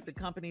money. The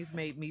companies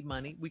made me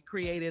money. We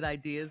created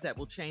ideas that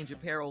will change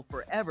apparel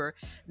forever.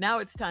 Now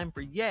it's time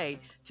for Ye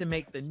to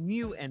make the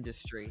new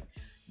industry.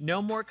 No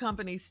more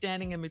companies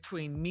standing in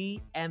between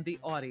me and the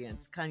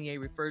audience. Kanye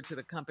referred to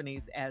the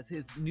companies as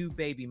his new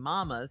baby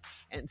mamas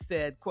and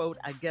said, quote,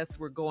 I guess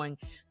we're going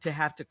to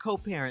have to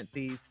co-parent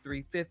these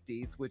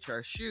 350s, which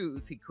are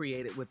shoes he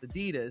created with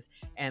Adidas,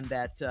 and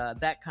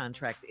that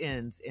contract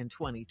ends in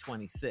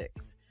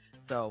 2026.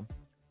 So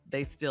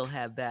they still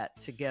have that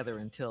together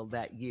until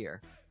that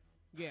year.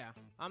 Yeah,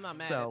 I'm not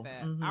mad at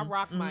that. I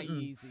rock my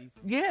Yeezys.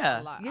 Yeah,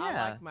 I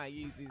like my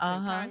Yeezys.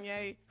 And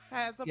Kanye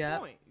has a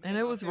point. And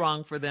it was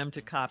wrong for them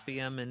to copy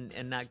him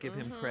and not give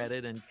him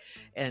credit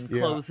and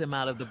close him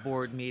out of the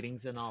board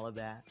meetings and all of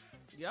that.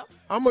 Yep.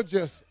 I'ma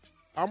just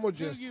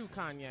you,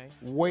 Kanye.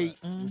 Wait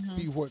and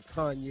see what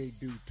Kanye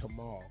do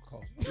tomorrow,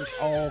 cause this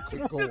all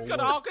could go away.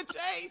 all could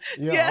change.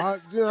 Yeah,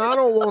 I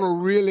don't want to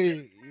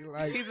really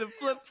like. He's a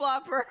flip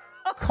flopper.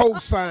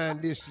 Co-sign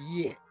this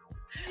yet.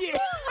 Yeah.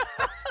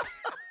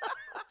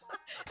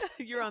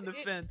 You're on the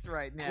fence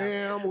right now.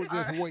 Yeah, I'm gonna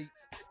just wait.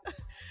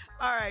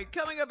 All right,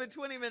 coming up at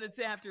 20 minutes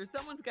after,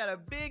 someone's got a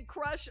big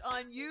crush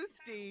on you,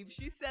 Steve.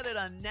 She said it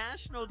on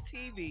national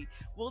TV.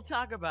 We'll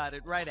talk about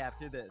it right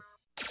after this.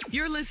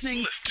 You're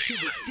listening to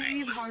the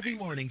Steve Harvey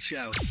Morning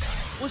Show.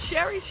 Well,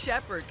 Sherri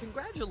Shepard,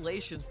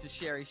 congratulations to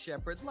Sherri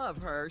Shepard. Love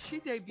her. She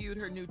debuted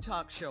her new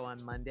talk show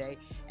on Monday,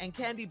 and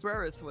Candy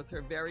Burris was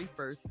her very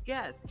first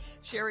guest.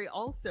 Sherri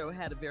also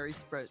had a very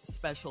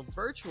special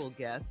virtual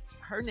guest.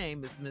 Her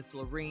name is Miss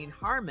Lorene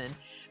Harmon.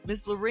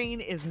 Miss Lorene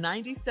is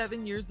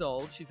 97 years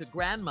old. She's a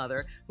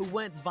grandmother who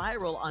went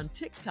viral on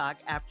TikTok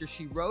after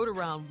she rode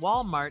around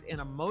Walmart in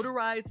a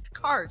motorized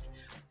cart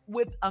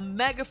with a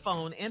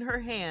megaphone in her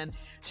hand,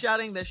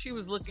 shouting that she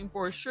was looking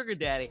for a sugar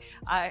daddy.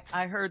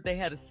 I heard they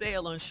had a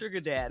sale on sugar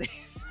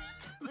daddies.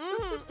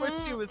 That's what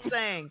she was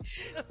saying.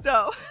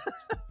 So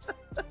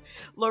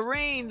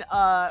Lorene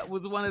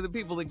was one of the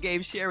people that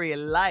gave Sherri a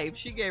life.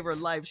 She gave her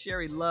life.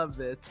 Sherri loved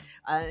this.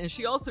 And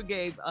she also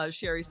gave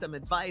Sherri some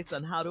advice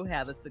on how to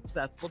have a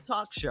successful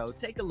talk show.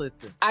 Take a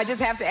listen. I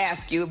just have to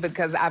ask you,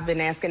 because I've been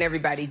asking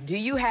everybody, do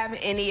you have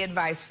any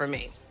advice for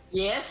me?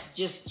 Yes,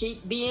 just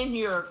keep being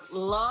your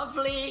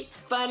lovely,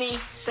 funny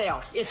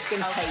self. It's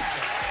contagious.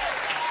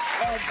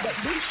 But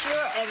be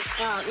sure and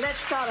let's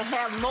try to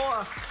have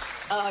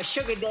more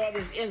sugar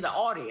daddies in the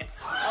audience.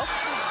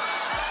 Okay.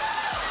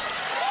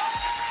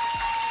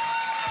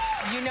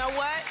 You know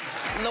what,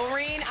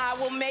 Lorene, I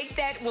will make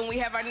that when we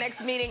have our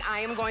next meeting. I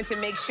am going to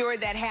make sure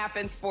that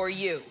happens for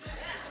you.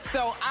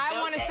 So I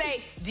want to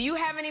say, do you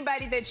have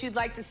anybody that you'd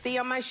like to see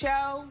on my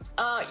show?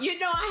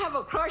 I have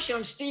a crush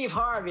on Steve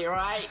Harvey,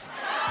 right?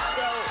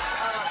 So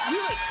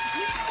you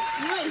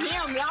and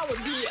him, y'all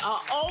would be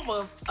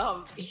over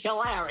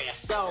hilarious.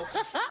 So.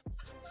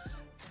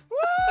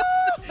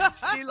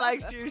 She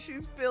likes you.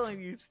 She's feeling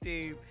you,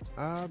 Steve.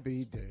 I'll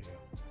be damned.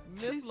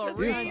 Miss It's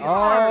Lorraine.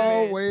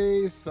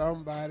 always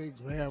somebody,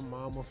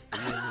 grandmama,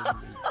 feeling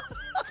me.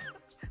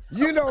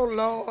 You know,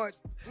 Lord,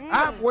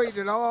 I've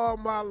waited all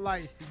my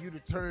life for you to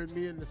turn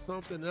me into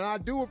something, and I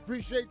do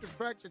appreciate the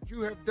fact that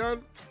you have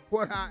done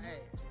what I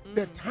asked.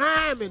 The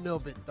timing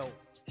of it, though.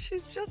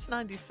 She's just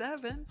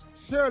 97.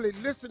 Shirley,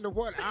 listen to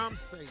what I'm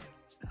saying.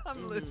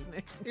 I'm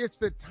listening. It's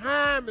the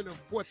timing of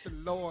what the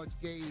Lord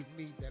gave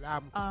me that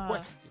I'm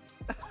questioning.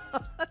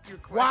 You're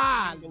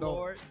Why, questioning the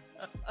Lord?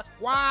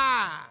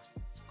 Why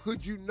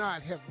could you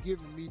not have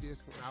given me this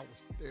when I was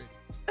 30?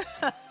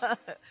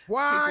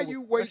 Why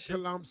you wait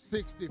till I'm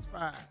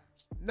 65?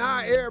 Now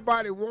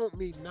everybody want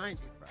me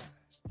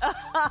 95.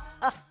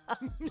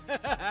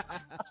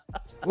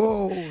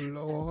 Oh,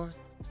 Lord.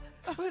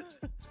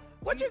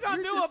 What you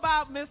gonna do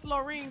about Miss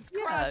Lorene's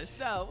crush,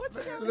 though? What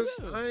you gonna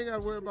Listen, do? I ain't got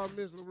to worry about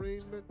Miss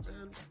Lorene,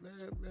 man,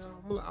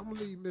 I'm going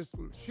to leave Miss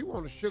Lorene. She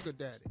want a sugar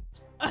daddy.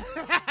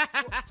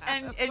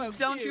 And So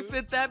don't you cute.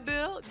 fit that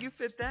bill? You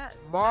fit that?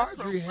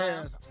 Marjorie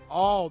has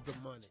all the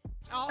money.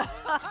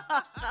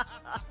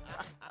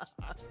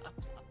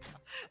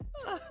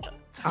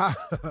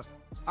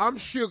 I'm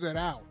sugared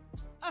out.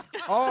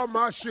 All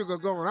my sugar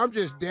gone. I'm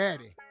just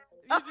daddy.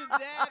 You just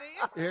daddy?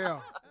 Yeah.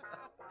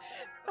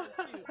 So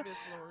cute, Miss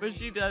Lorene. But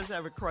she does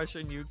have a crush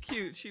on you.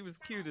 Cute. She was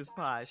cute as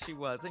pie. She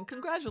was. And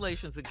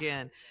congratulations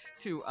again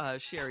to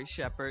Sherri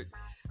Shepard.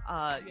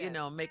 You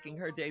know, making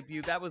her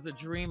debut. That was a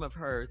dream of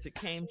hers. It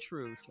came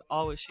true.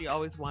 She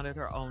always wanted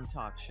her own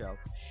talk show.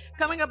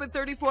 Coming up at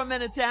 34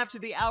 minutes after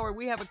the hour,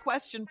 we have a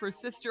question for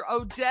Sister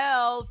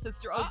Odell.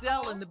 Sister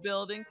Odell in the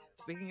building.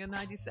 Speaking of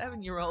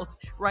 97-year-olds,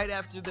 right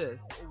after this.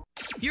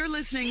 You're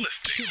listening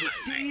to the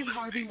Steve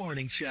Harvey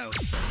Morning Show.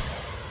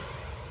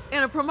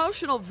 In a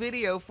promotional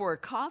video for a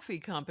coffee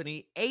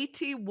company,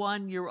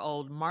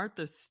 81-year-old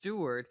Martha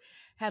Stewart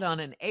had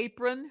on an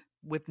apron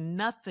with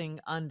nothing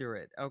under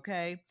it,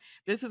 okay?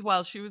 This is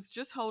while she was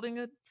just holding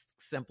a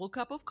simple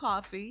cup of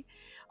coffee.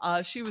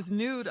 She was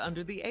nude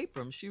under the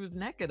apron. She was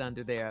naked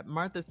under there.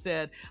 Martha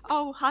said,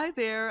 "Oh, hi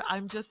there.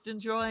 I'm just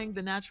enjoying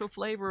the natural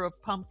flavor of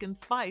pumpkin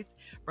spice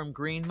from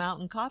Green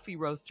Mountain Coffee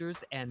Roasters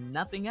and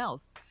nothing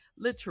else."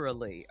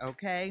 Literally,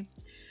 okay?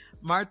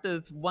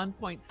 Martha's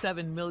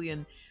 1.7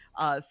 million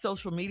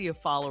social media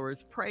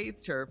followers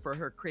praised her for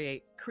her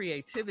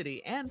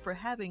creativity and for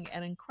having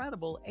an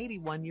incredible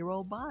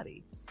 81-year-old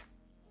body.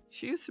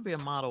 She used to be a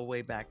model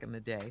way back in the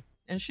day,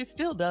 and she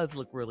still does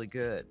look really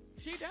good.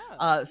 She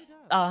does.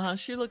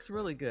 She looks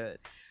really good.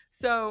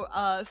 So,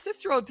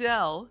 Sister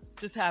Odell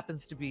just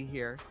happens to be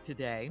here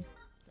today.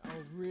 Oh,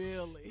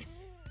 really?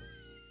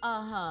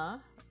 My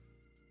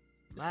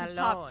Lord.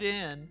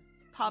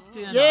 popped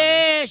in.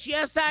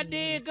 Yes, I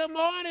did. Good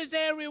morning,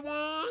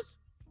 everyone.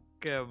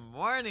 Good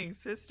morning,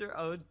 Sister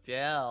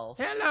Odell.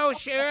 Hello,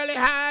 Shirley.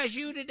 How's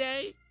you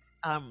today?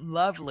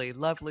 Lovely.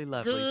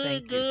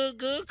 Thank you.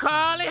 Good.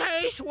 Carly,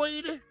 hey,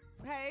 sweetie.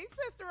 Hey,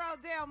 Sister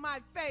Odell, my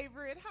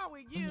favorite. How are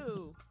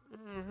you?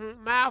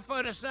 Mouth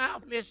of the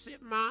South,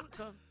 Mississippi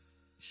Monica.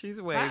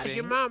 She's waving. How's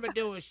your mama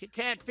doing? She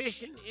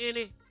catfishing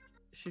any?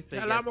 She said,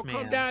 Well, yes, I'm going to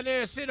come ma'am. down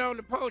there and sit on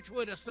the porch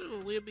with her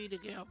soon. We'll be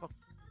together.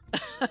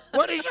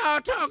 What is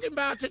y'all talking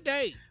about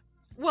today?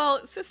 Well,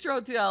 Sister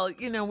Odell,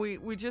 you know,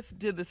 we just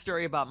did the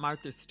story about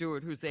Martha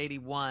Stewart, who's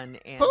 81,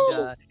 and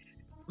Who?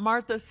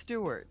 Martha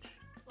Stewart.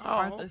 Oh,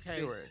 Martha okay.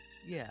 Stewart.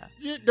 Yeah.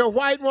 The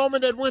white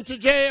woman that went to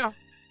jail?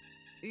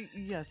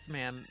 Yes,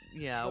 ma'am.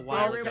 Yeah, a The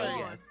while very ago. one.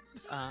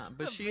 Yes.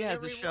 But The she has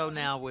a very show one.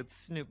 now with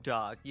Snoop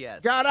Dogg.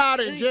 Yes. Got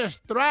out and just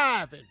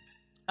thriving.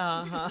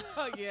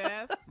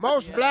 Yes.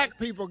 Most yes. black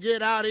people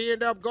get out and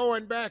end up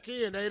going back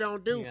in. They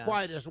don't do Yeah.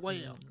 quite as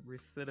well.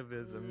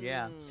 Recidivism.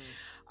 Yeah. Mm.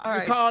 All You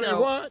right, call it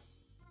so what?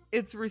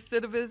 It's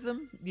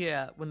recidivism.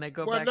 Yeah, when they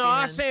go Well, back no, in.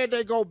 I said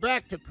they go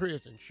back to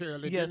prison,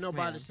 Shirley. Yes, Then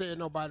nobody ma'am. said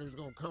nobody was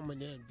going to come in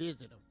there and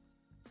visit them.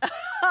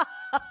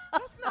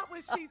 That's not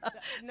what she.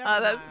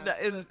 Never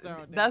mind, Sister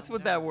Odell, that's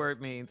what that no.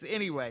 word means.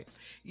 Anyway,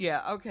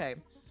 yeah, okay.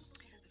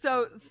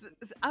 So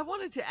I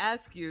wanted to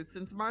ask you,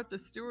 since Martha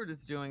Stewart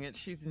is doing it,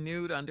 she's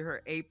nude under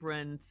her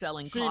apron,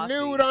 selling She coffee.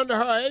 nude under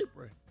her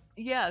apron.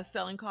 Yeah,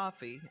 selling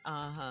coffee.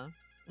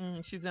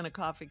 She's in a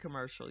coffee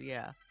commercial.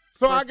 Yeah.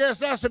 So I guess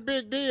that's a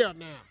big deal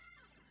now.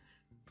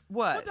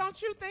 What? Well,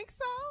 don't you think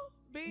so?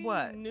 Being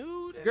What?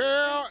 nude. and-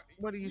 Girl,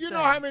 What do you you say?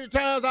 know how many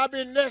times I've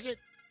been naked?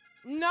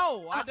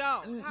 No, I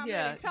don't. How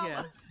yeah, many? Tell yeah.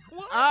 us.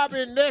 What? I've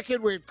been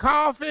naked with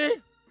coffee.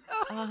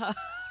 Uh-huh.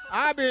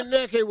 I've been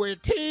naked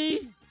with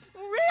tea.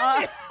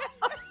 Really?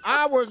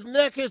 I was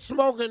naked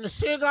smoking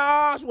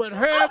cigars with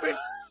Harvey.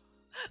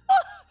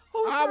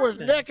 I was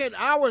naked.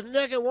 I was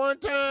naked one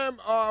time.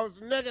 I was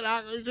naked.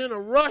 I was in a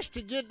rush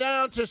to get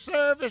down to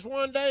service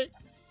one day,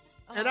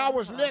 and I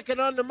was naked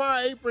under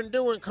my apron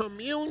doing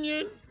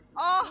communion.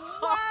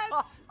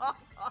 What?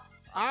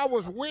 I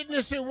was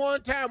witnessing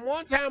one time.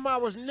 One time I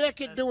was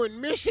naked doing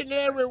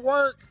missionary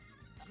work.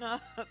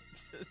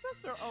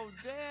 Sister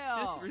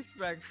Odell.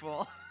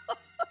 Disrespectful.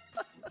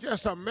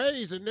 Just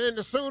amazing. Then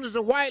as soon as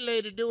a white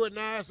lady do it,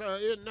 now it's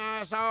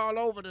nice all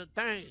over the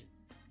thing.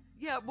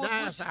 Yeah, well,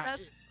 Now,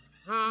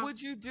 huh?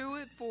 would you do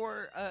it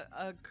for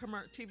a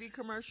TV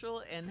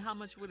commercial, and how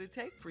much would it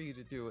take for you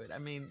to do it? I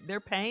mean,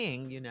 they're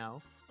paying, you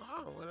know.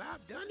 Oh, well,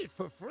 I've done it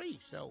for free,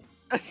 so.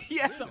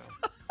 Yeah. You know,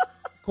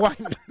 quite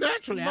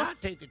naturally, I'll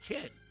take a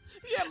check.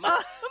 Yeah,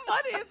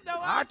 money is no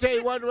I'll tell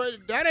you what,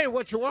 that ain't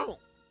what you want.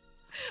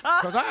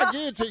 Because I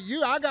give it to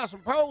you. I got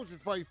some poses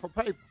for you for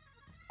paper.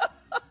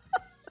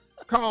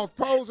 Called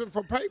posing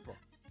for paper.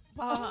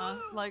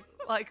 Like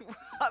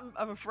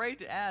I'm afraid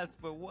to ask,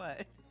 but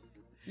what?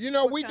 You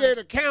know, we did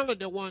a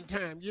calendar one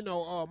time. You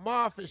know,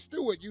 Martha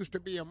Stewart used to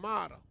be a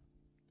model.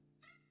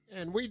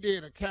 And we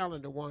did a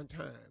calendar one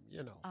time,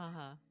 you know.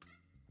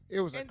 It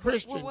was a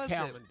Christian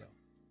calendar.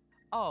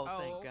 Oh,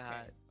 thank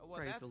God. Well,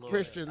 Praise the Lord.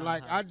 Christian,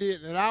 like I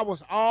did, and I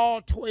was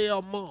all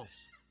 12 months.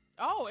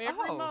 Oh,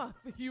 every month.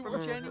 You From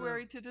were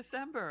January to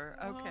December.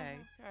 Okay.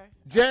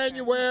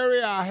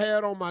 January, I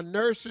had on my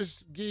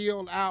Nurses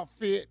Guild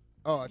outfit.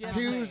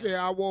 Tuesday,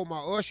 I wore my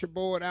Usher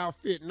Board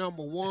outfit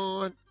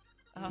 #1.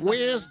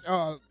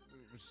 Wednesday,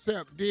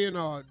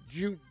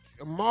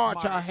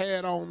 March, I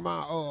had on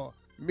my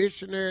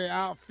missionary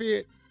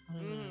outfit.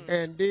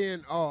 And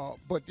then,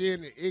 but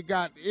then it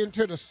got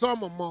into the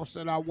summer months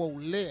that I wore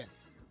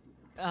less.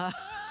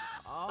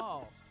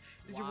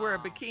 Did you wear a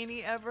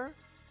bikini ever?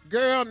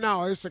 Girl,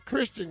 no, it's a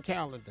Christian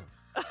calendar.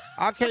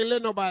 I can't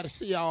let nobody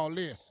see all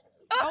this.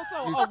 Also,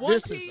 a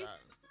one piece?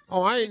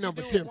 I ain't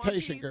number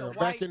Temptation Girl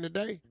back in the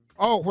day.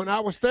 Oh, when I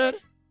was 30?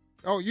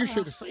 Oh, you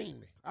should have seen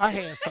me. I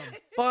had something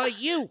for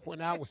you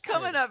when I was 30.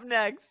 Coming up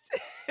next,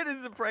 it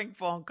is a prank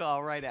phone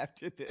call right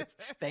after this.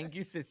 Thank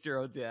you, Sister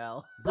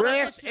Odell.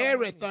 Breast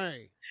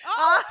everything.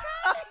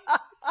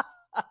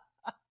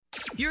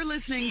 You're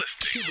listening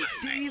to the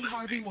Steve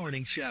Harvey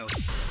Morning Show.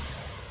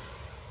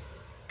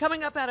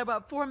 Coming up at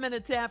about 4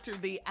 minutes after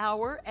the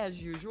hour, as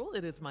usual,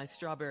 it is my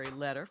strawberry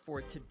letter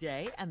for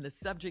today, and the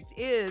subject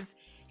is,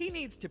 he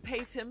needs to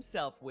pace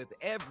himself with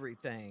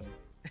everything.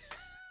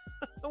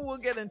 We'll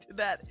get into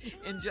that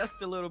in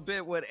just a little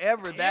bit,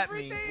 whatever that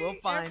means. We'll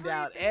find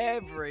out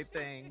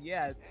everything.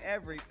 Yes,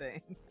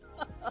 everything.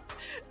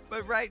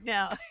 But right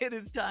now, it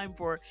is time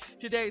for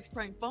today's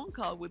prank phone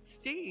call with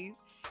Steve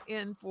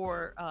in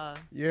for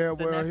yeah,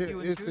 well,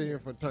 it's in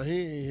for time.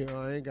 He ain't here.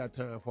 I ain't got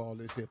time for all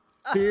this here.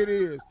 Here it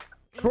is.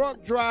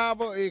 Truck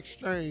driver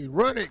exchange.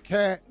 Run it,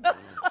 cat.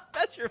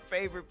 That's your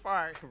favorite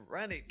part.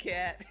 Run it,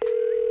 cat.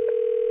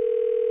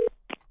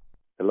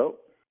 Hello?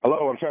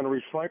 Hello, I'm trying to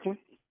reach Franklin.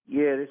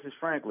 Yeah, this is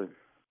Franklin.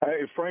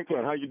 Hey,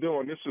 Franklin, how you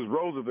doing? This is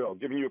Roosevelt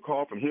giving you a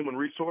call from Human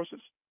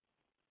Resources.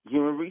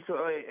 Human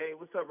Resources? Hey,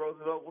 what's up,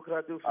 Roosevelt? What can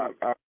I do for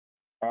you?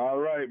 All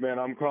right, man.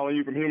 I'm calling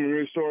you from Human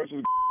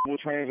Resources,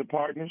 Transit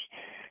Partners,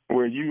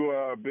 where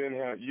you've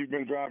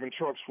been driving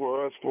trucks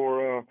for us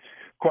for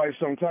quite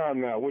some time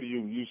now. What are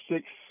you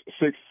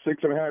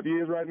 6.5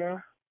 years right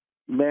now?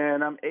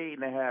 Man, I'm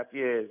 8.5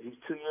 years. He's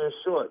 2 years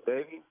short,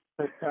 baby.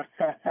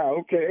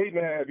 Okay,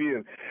 8.5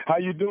 years. How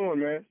you doing,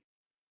 man?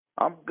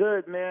 I'm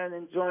good, man.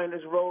 Enjoying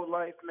this road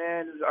life,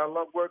 man. I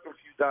love working for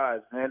you guys,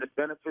 man. The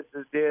benefits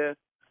is there.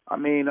 I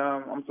mean,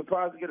 I'm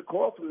surprised to get a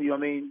call from you. I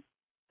mean,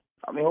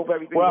 hope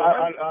everything's well.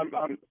 Right.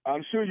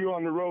 I'm sure you're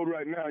on the road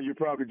right now. You're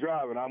probably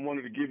driving. I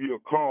wanted to give you a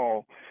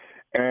call.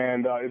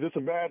 And is this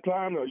a bad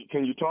time? Or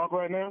can you talk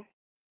right now?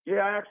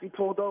 Yeah, I actually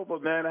pulled over,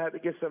 man. I had to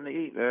get something to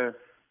eat, man.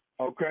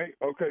 Okay.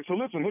 So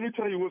listen, let me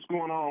tell you what's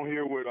going on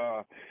here with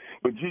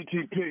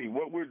GTP.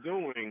 What we're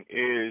doing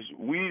is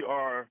we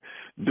are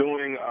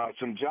doing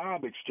some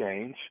job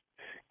exchange,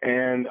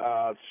 and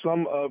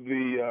some of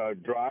the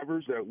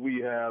drivers that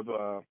we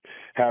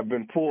have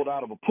been pulled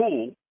out of a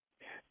pool,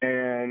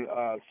 and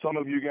some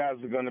of you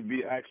guys are going to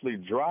be actually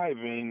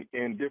driving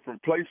in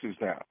different places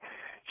now.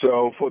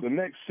 So for the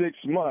next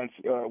 6 months,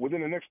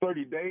 within the next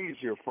 30 days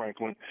here,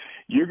 Franklin,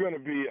 you're going to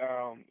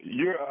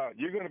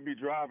be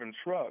driving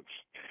trucks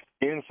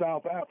in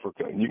South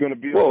Africa. You're going to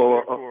be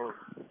for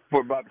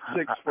about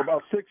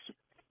 6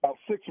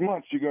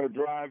 months. You're going to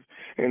drive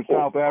in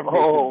South Africa.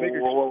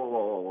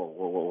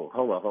 Whoa.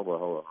 Hold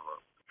on.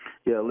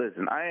 Yeah,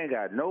 listen, I ain't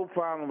got no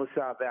problem with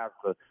South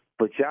Africa,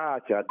 but y'all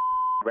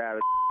rather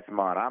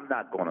smart. I'm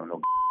not going to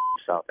no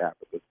South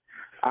Africa.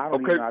 I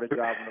don't even know how to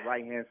drive on the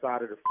right-hand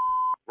side of the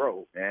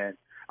road, man.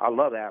 I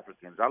love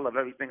Africans. I love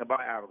everything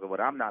about Africa, but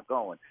I'm not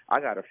going.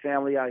 I got a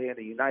family out here in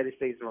the United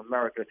States of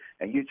America,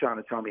 and you're trying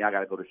to tell me I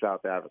got to go to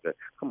South Africa.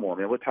 Come on,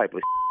 man. What type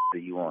of are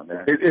you on,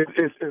 man?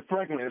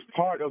 Franklin, it's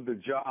part of the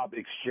job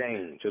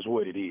exchange is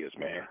what it is,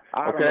 man.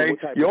 I don't know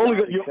what type of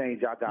job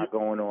exchange y'all got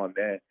going on,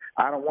 man.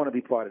 I don't want to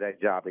be part of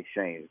that job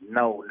exchange.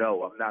 No,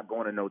 I'm not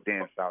going to no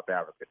damn South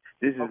Africa.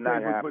 This is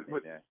not happening,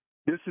 man.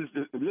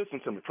 Listen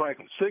to me,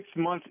 Franklin. 6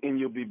 months and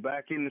you'll be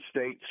back in the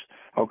States,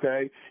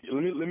 okay?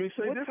 Let me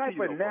say what this type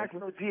to you, of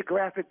National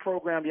Geographic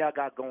program y'all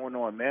got going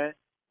on, man?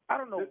 I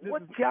don't know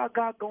what y'all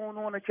got going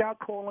on that y'all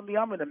calling me.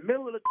 I'm in the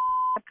middle of the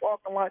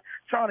parking lot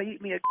trying to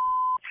eat me a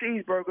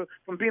cheeseburger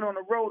from being on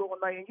the road all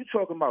night, and you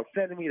talking about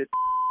sending me to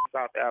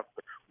South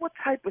Africa. What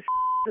type of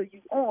are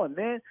you on,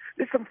 man?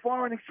 This some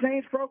foreign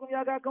exchange program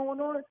y'all got going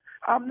on?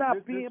 I'm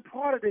not being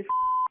part of this.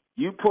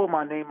 You pulled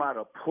my name out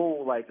of the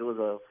pool like it was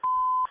a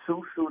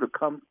Susu to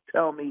come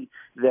tell me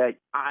that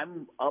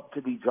I'm up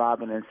to be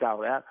driving in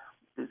South Africa.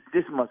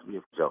 This must be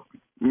a joke.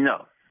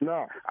 No.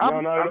 No,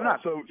 I'm no.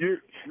 not. So you,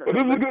 but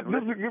this is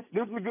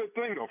a good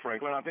thing though,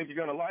 Franklin. I think you're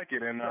gonna like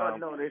it. And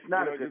no, it's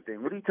not a good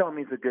thing. What are you telling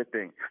me is a good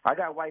thing? I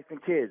got wife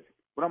and kids.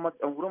 What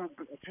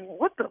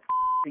the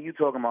are you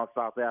talking about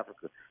South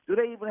Africa? Do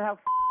they even have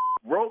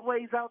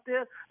roadways out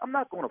there? I'm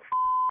not going to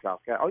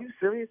South Africa. Are you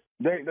serious?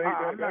 I'm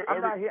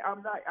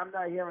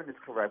not hearing this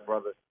correct,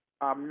 brother.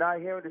 I'm not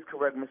hearing this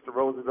correct, Mr.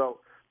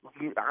 Roosevelt.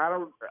 I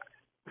don't.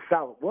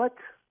 South what?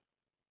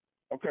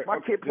 Okay. My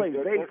kid plays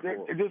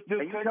baseball. And you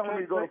telling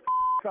me to go to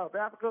South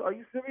Africa? Are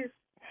you serious?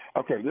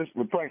 Okay,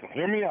 Franklin,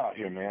 hear me out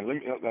here, man. Let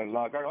me,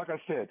 like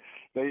I said,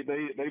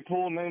 they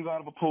pull names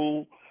out of a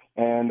pool,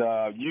 and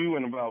you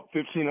and about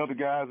 15 other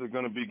guys are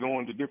going to be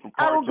going to different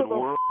parts of the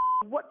world.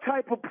 What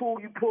type of pool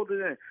you pulled it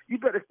in? You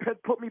better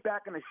put me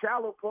back in the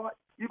shallow part.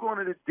 You going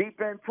to the deep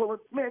end pulling?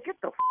 Man, get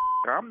the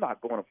I'm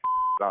not going to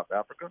South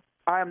Africa.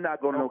 I am not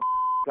going to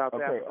South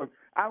Africa.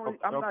 I'm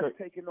not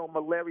taking no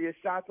malaria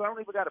shots. I don't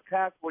even got a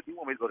passport. You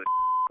want me to go to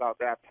South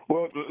Africa?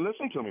 Well,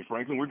 listen to me,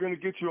 Franklin. We're going to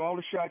get you all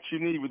the shots you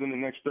need within the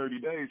next 30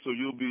 days, so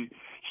you'll be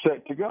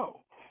set to go.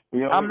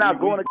 You know, I'm not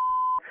going to.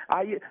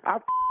 I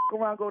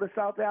around go to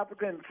South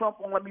Africa, and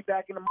Trump won't let me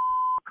back in the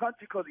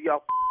country because of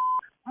y'all.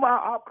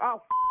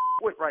 I'll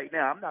quit right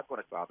now. I'm not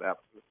going to South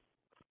Africa.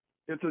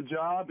 It's a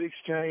job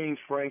exchange,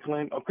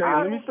 Franklin. Okay,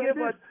 I let me don't say give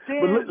a this.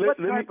 damn what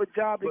type of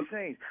job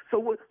exchange. So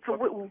what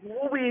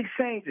are we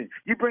exchanging?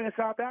 You bringing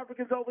South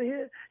Africans over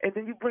here, and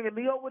then you bringing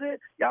me over there?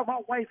 Y'all,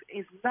 my wife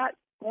is not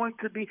going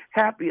to be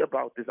happy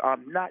about this.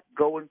 I'm not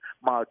going.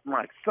 My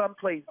son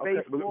plays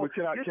baseball. But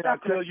can I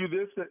tell you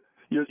this, that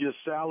your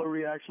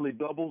salary actually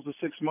doubles the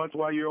 6 months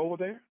while you're over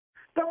there?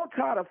 Don't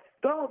try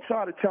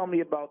to tell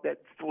me about that.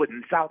 What,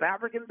 in South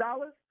African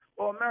dollars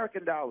or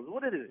American dollars?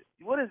 What is it?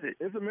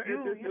 It will be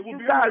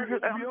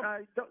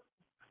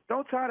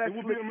don't try that. It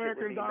will be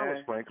American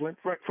dollars, Franklin.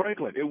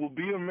 Franklin, it will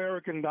be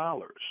American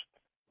dollars.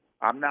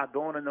 I'm not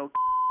going to no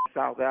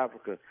South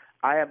Africa.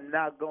 I am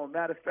not going.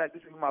 Matter of fact,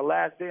 this is my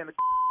last day in the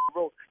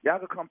road. Y'all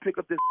can come pick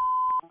up this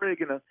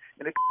rig in the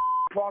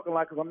parking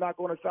lot because I'm not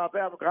going to South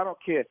Africa. I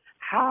don't care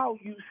how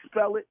you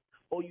spell it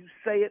or you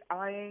say it.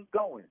 I ain't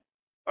going.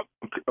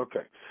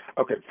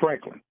 Okay,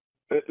 Franklin.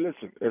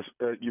 Listen,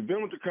 you've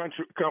been with the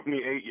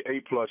company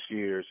 8+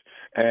 years,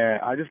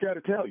 and I just got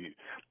to tell you,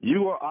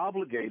 you are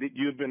obligated.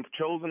 You've been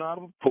chosen out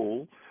of a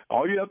pool.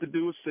 All you have to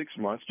do is 6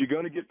 months. You're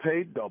going to get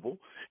paid double.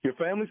 Your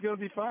family's going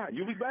to be fine.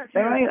 You'll be back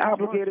here. And I ain't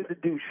obligated to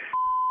do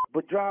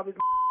but drive a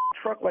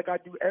truck like I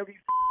do every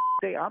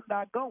day. I'm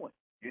not going.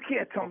 You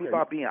can't tell me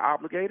about being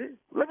obligated.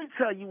 Let me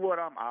tell you what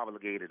I'm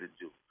obligated to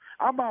do.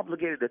 I'm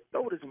obligated to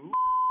throw this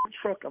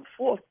truck in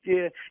fourth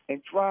gear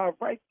and drive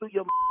right through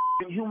your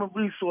human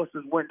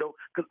resources window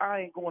because I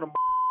ain't going to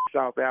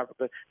South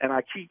Africa. And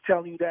I keep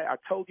telling you that. I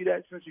told you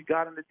that since you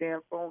got on the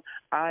damn phone.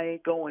 I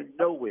ain't going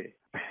nowhere.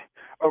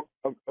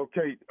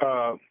 Okay.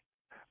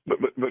 But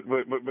let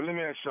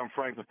me ask you something,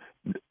 Franklin.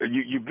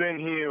 You've been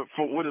here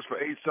with us for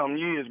 8-some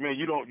years, man.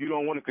 You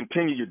don't want to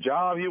continue your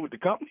job here with the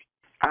company?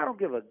 I don't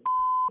give a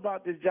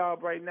about this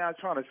job right now,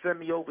 trying to send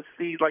me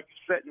overseas like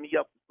you're setting me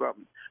up for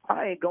something.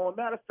 I ain't going.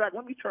 Matter of fact,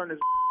 let me turn this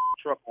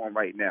truck on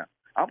right now.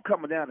 I'm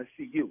coming down to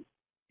see you,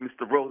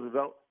 Mr.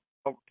 Roosevelt.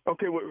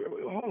 Okay,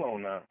 hold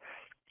on now.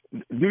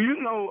 Do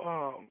you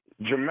know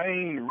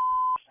Jermaine?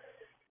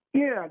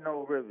 Yeah, I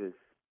know Rivers.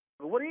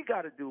 But what do you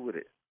got to do with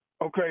it?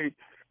 Okay,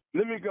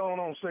 let me go on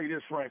and say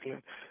this,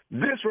 Franklin.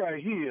 This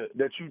right here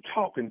that you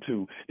talking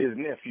to is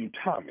nephew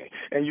Tommy.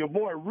 And your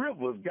boy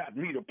Rivers got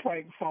me to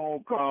prank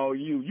phone call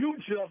you. You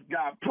just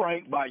got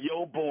pranked by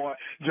your boy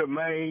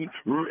Jermaine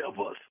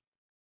Rivers.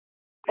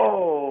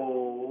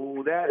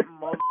 Oh, that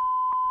mother...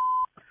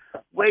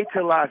 Wait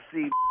till I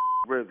see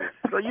Rivers.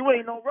 So you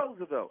ain't no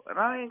Roosevelt, and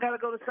I ain't got to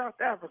go to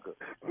South Africa.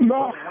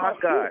 No. Oh, my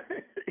God.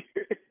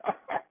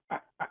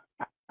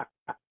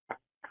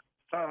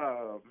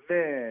 Oh,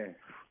 man.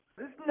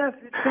 This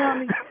nephew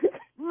Tommy,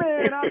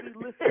 man, I be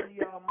listening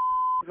to y'all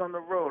on the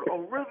road. Oh,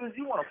 Rivers,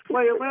 you want to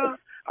play around?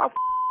 I'll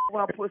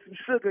around put some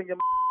sugar in your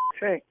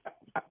tank.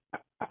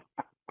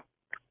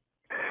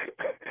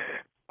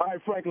 All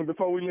right, Franklin,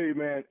 before we leave,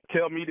 man,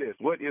 tell me this.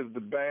 What is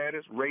the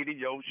baddest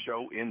radio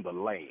show in the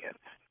land?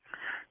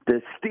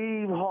 The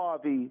Steve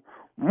Harvey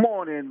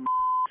Morning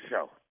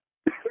Show.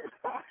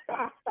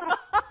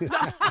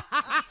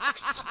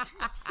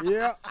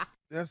 Yeah,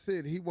 that's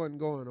it. He wasn't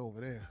going over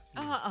there.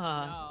 We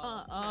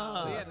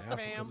had a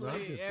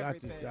family,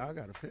 everything. I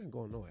got a friend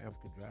going no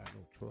Africa drive,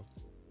 no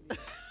truck.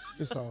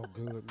 It's all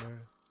good, man.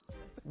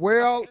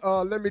 Well,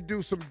 let me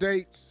do some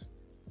dates.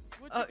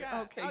 What you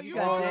got? Okay, you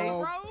got on the dates?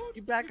 road?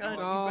 You back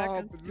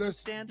on?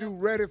 Let's do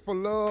Ready for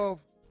Love.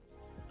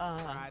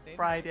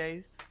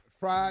 Fridays.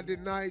 Friday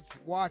nights,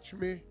 watch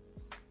me.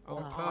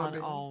 Tommy.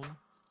 On.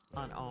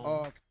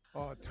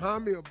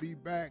 Tommy will be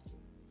back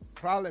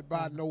probably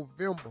by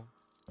November.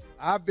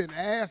 I've been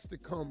asked to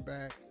come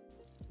back.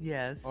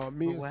 Yes.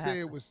 Me and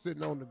Sid was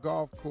sitting on the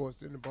golf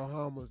course in the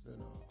Bahamas,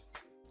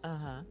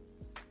 and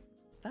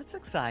That's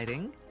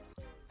exciting.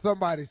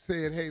 Somebody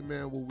said, "Hey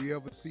man, will we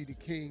ever see the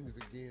Kings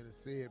again?" And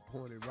said,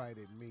 pointed right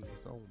at me.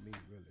 It's on me,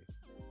 really.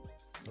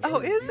 Oh,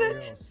 is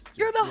it?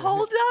 You're the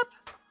holdup?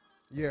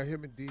 Yeah,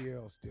 him and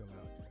DL still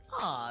out there.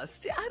 Aw,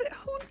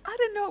 I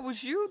didn't know it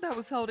was you that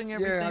was holding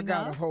everything up. Yeah,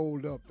 I got to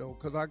hold up, though,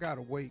 because I got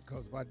to wait,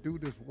 because if I do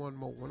this one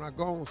more, when I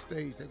go on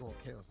stage, they're going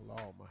to cancel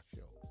all my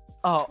shows.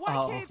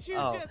 Why can't you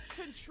just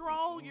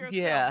control yourself?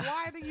 Yeah.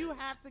 Why do you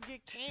have to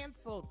get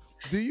canceled?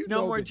 Do you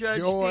know the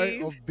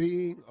joy of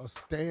being a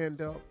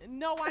stand-up?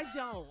 No, I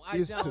don't.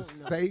 Is to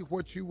say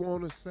what you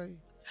want to say.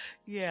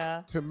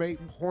 Yeah. To make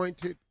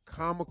pointed,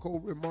 comical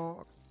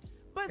remarks.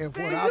 But and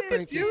Sid what I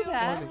think is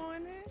funny.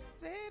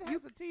 Sid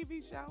has a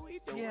TV show. He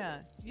doing Yeah,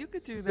 you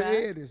could do that.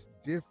 Sid is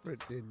different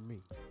than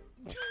me.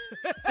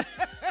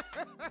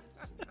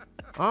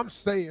 I'm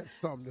saying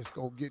something that's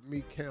going to get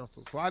me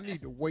canceled, so I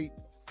need to wait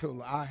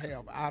till I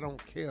have I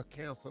don't care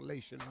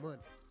cancellation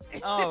money.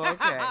 Oh,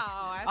 okay.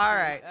 All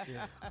right.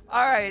 Yeah.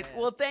 All right.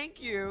 Well,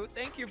 thank you.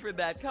 Thank you for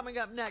that. Coming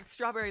up next,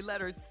 Strawberry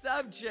Letter's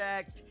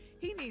subject.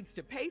 He needs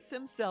to pace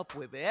himself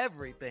with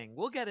everything.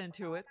 We'll get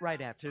into it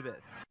right after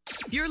this.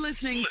 You're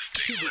listening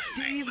to the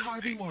Steve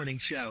Harvey Morning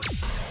Show.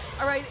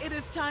 All right, it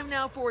is time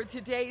now for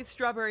today's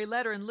Strawberry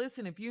Letter. And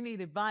listen, if you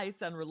need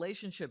advice on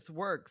relationships,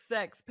 work,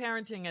 sex,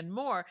 parenting, and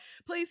more,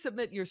 please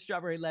submit your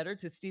Strawberry Letter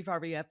to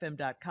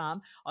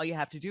steveharveyfm.com. All you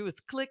have to do is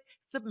click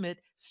Submit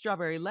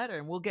Strawberry Letter,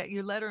 and we'll get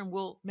your letter and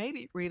we'll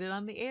maybe read it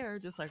on the air,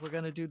 just like we're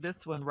going to do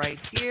this one right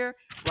here,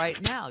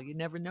 right now. You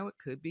never know, it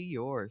could be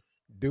yours.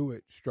 Do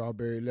it,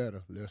 Strawberry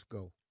Letter. Let's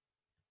go.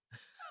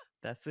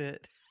 That's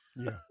it.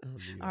 Yeah.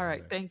 All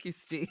right. Thank you,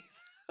 Steve.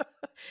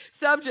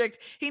 Subject,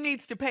 he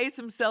needs to pace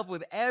himself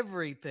with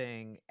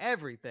everything.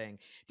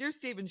 Dear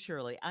Steve and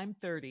Shirley, I'm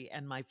 30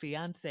 and my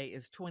fiance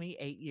is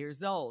 28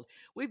 years old.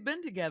 We've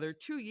been together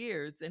 2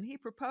 years and he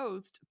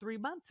proposed 3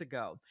 months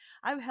ago.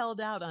 I've held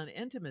out on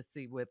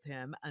intimacy with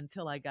him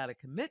until I got a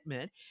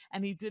commitment,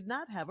 and he did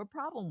not have a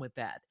problem with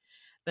that.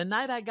 The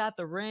night I got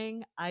the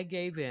ring, I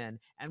gave in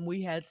and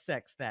we had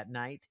sex that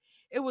night.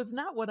 It was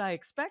not what I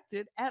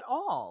expected at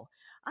all.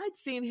 I'd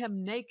seen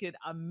him naked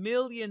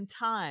 1,000,000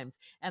 times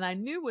and I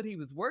knew what he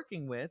was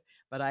working with,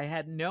 but I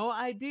had no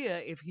idea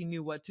if he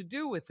knew what to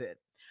do with it.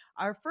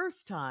 Our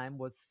first time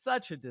was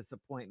such a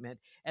disappointment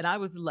and I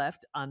was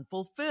left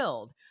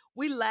unfulfilled.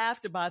 We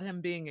laughed about him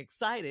being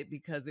excited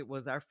because it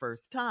was our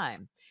first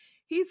time.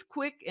 He's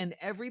quick in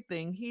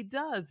everything he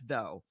does,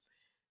 though.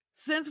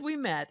 Since we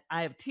met,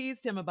 I have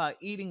teased him about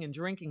eating and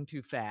drinking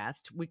too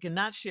fast. We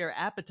cannot share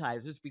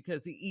appetizers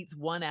because he eats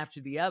one after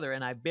the other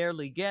and I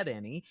barely get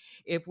any.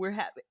 If we're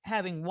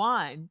having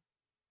wine,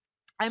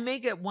 I may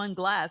get one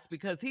glass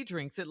because he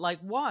drinks it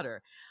like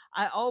water.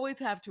 I always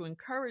have to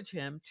encourage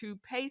him to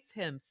pace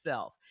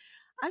himself.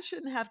 I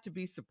shouldn't have to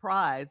be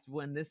surprised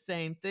when this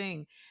same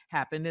thing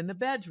happened in the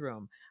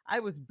bedroom. I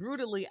was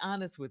brutally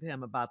honest with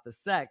him about the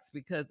sex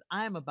because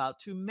I am about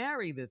to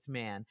marry this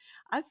man.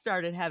 I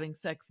started having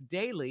sex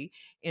daily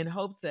in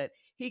hopes that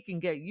he can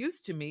get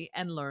used to me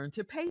and learn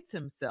to pace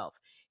himself.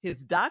 His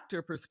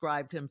doctor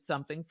prescribed him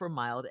something for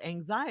mild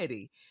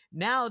anxiety.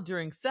 Now,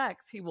 during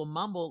sex, he will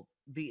mumble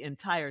the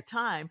entire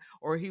time,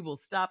 or he will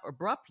stop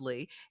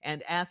abruptly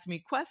and ask me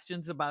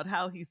questions about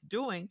how he's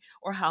doing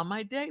or how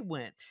my day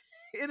went.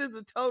 It is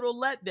a total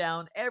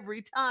letdown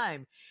every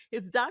time.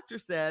 His doctor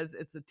says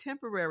it's a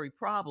temporary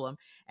problem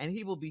and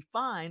he will be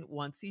fine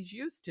once he's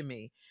used to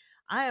me.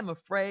 I am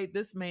afraid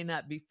this may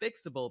not be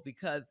fixable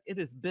because it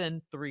has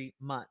been 3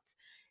 months.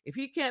 If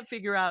he can't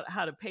figure out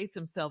how to pace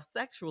himself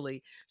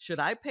sexually, should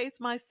I pace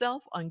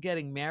myself on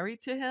getting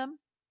married to him?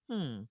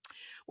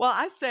 Well,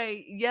 I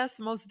say yes,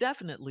 most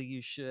definitely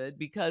you should,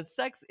 because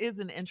sex is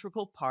an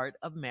integral part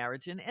of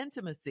marriage and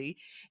intimacy,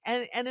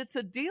 and it's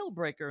a deal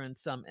breaker in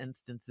some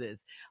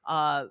instances.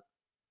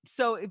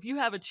 So if you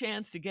have a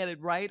chance to get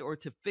it right or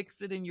to fix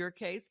it in your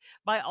case,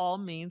 by all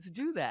means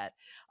do that.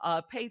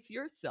 Pace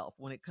yourself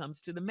when it comes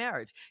to the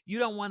marriage. You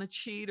don't want to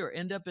cheat or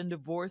end up in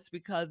divorce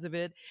because of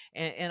it.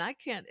 And I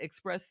can't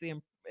express the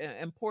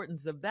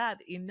importance of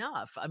that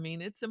enough. I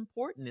mean, it's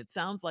important. It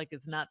sounds like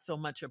it's not so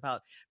much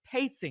about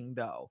pacing,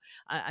 though.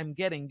 I'm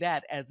getting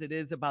that as it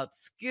is about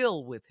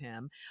skill with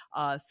him.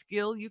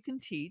 Skill you can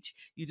teach.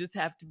 You just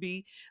have to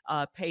be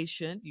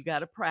patient. You got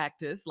to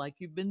practice like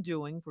you've been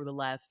doing for the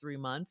last 3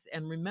 months.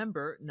 And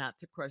remember not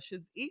to crush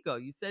his ego.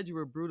 You said you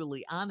were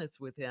brutally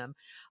honest with him.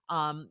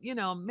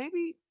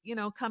 Maybe,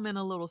 come in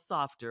a little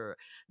softer,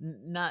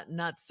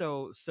 not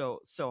so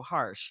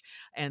harsh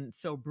and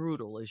so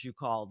brutal as you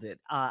called it.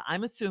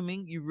 I'm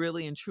assuming you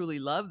really and truly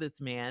love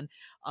this man.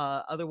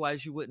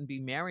 Otherwise, you wouldn't be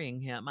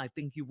marrying him. I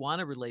think you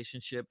want a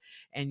relationship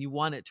and you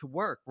want it to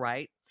work,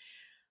 right?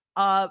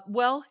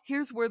 Well,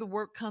 here's where the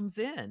work comes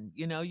in.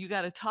 You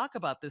got to talk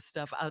about this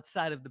stuff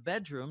outside of the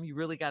bedroom. You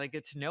really got to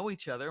get to know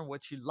each other and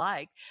what you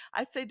like.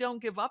 I say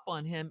don't give up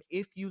on him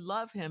if you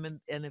love him and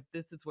if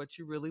this is what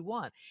you really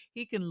want.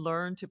 He can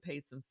learn to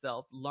pace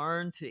himself,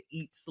 learn to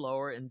eat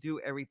slower and do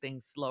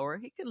everything slower.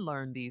 He can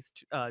learn these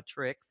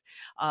tricks.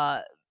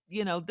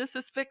 This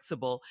is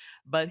fixable,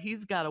 but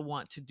he's got to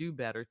want to do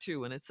better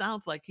too. And it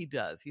sounds like he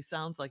does. He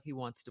sounds like he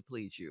wants to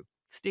please you.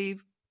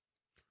 Steve?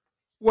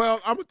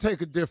 Well, I'm going to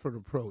take a different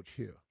approach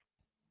here.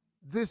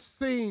 This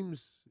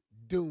seems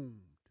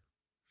doomed.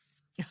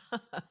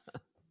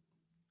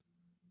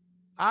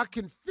 I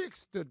can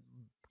fix the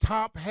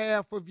top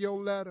half of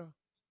your letter.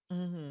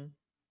 Mm-hmm.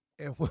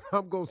 And what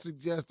I'm going to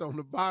suggest on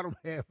the bottom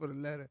half of the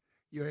letter,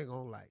 you ain't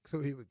going to like. So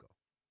here we go.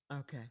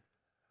 Okay.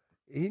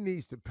 He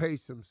needs to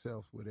pace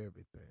himself with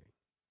everything.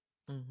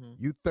 Mm-hmm.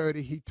 You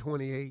 30, he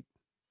 28.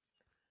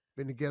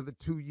 Been together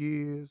 2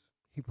 years.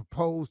 He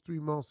proposed 3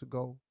 months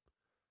ago.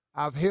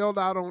 I've held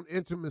out on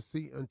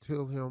intimacy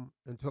until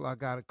I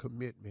got a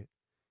commitment.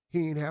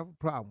 He ain't have a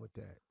problem with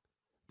that.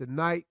 The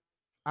night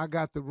I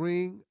got the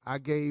ring, I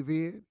gave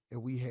in,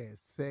 and we had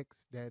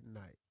sex that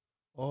night.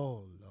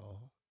 Oh,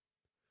 Lord.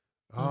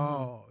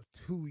 Oh,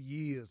 2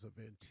 years of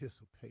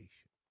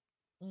anticipation.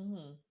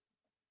 Mm-hmm.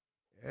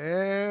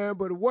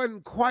 But it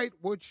wasn't quite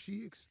what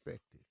she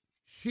expected.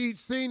 She'd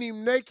seen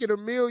him naked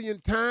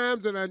 1,000,000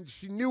 times, and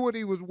she knew what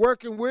he was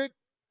working with,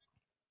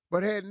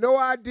 but had no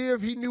idea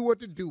if he knew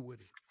what to do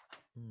with it.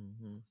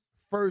 Mm-hmm.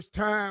 First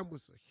time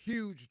was a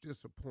huge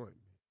disappointment.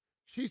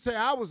 She said,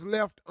 I was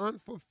left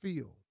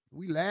unfulfilled.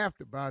 We laughed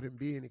about him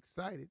being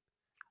excited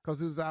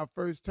because it was our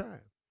first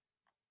time.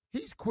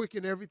 He's quick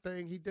in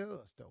everything he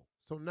does, though.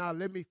 So now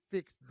let me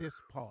fix this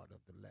part of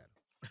the letter.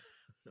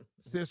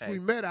 Since we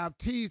met, I've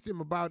teased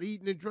him about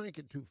eating and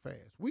drinking too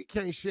fast. We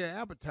can't share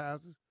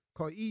appetizers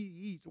because he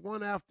eats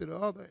one after the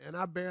other, and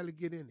I barely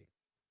get in it.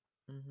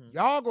 Mm-hmm.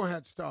 Y'all going to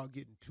have to start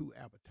getting 2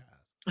 appetizers.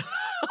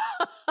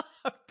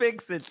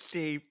 Fix it,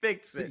 Steve.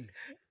 Fix it.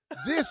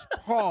 This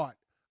part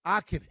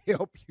I can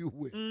help you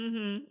with.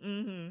 Mm-hmm.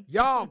 Mm-hmm.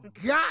 Y'all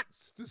got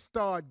to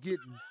start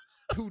getting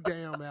 2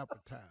 damn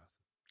appetizers.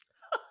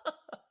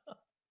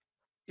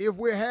 If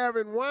we're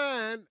having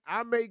wine,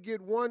 I may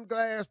get 1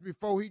 glass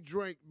before he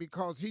drink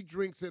because he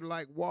drinks it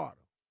like water.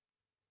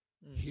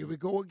 Mm-hmm. Here we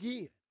go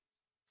again.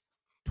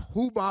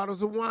 2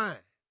 bottles of wine.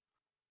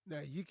 Now,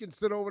 you can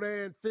sit over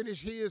there and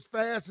finish his as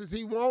fast as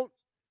he wants,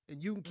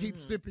 and you can keep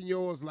sipping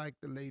yours like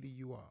the lady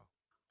you are.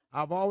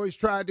 I've always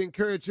tried to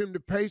encourage him to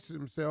pace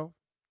himself,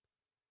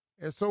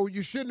 and so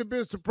you shouldn't have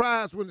been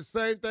surprised when the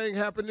same thing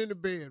happened in the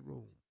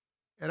bedroom.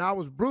 And I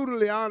was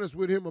brutally honest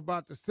with him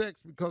about the sex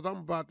because I'm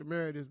about to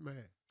marry this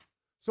man.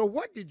 So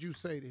what did you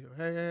say to him?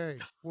 Hey,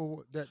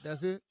 well,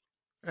 that's it?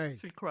 Hey.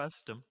 She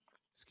crushed him.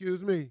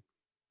 Excuse me.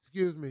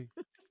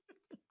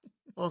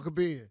 Uncle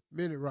Ben,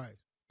 minute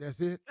rice. That's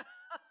it?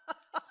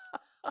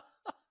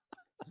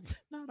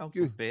 Not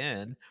Uncle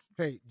Ben.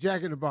 Hey,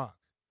 Jack in the Box.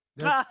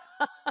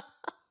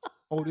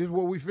 Oh, this is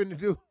what we finna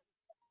do?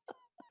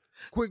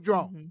 Quick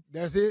draw. Mm-hmm.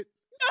 That's it?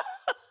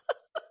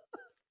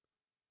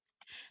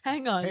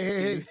 Hang on,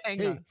 Steve.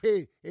 Hang on.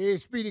 Hey,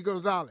 Speedy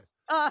Gonzalez.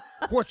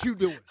 What you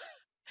doing?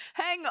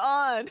 Hang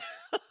on.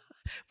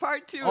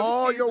 Part 2 of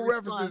all Steve's your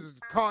response. references is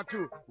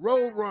cartoon.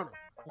 Road Runner.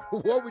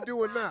 What we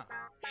doing now?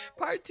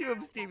 Part 2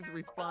 of Steve's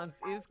response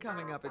is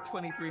coming up at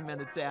 23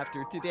 minutes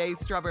after. Today's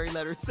Strawberry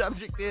Letter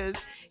subject is,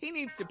 he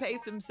needs to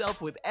pace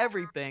himself with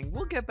everything.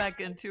 We'll get back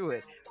into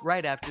it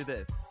right after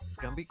this. It's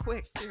going to be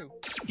quick, too.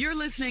 You're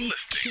listening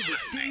to the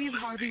Steve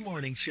Harvey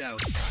Morning Show.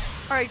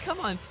 All right, come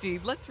on,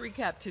 Steve. Let's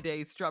recap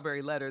today's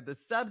Strawberry Letter. The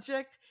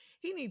subject,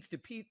 he needs to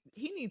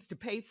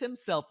pace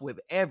himself with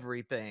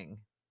everything.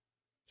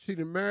 She's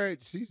married.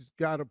 She's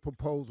got a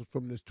proposal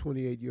from this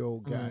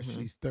 28-year-old guy. Mm-hmm.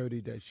 She's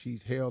 30 that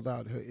she's held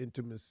out her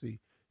intimacy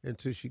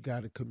until she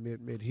got a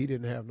commitment. He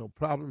didn't have no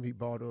problem. He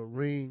bought her a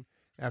ring.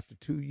 After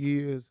 2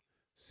 years,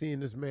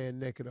 seeing this man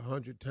naked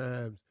 100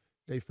 times,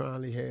 they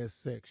finally had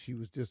sex. She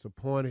was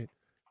disappointed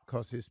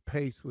because his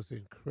pace was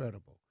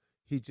incredible.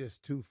 He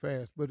just too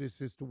fast, but it's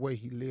just the way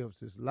he lives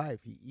his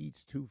life. He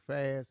eats too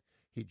fast.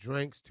 He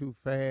drinks too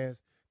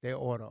fast. They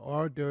order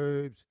hors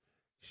d'oeuvres.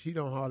 She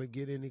don't hardly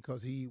get any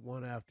because he eat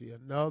one after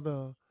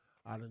another.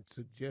 I done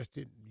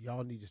suggested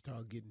y'all need to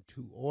start getting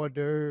 2 hors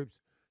d'oeuvres.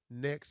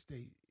 Next,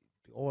 they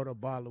order a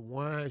bottle of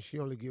wine. She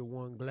only get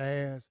 1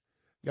 glass.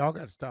 Y'all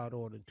got to start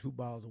ordering 2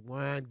 bottles of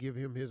wine. Give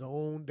him his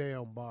own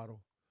damn bottle.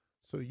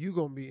 So you're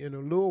going to be, in a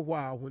little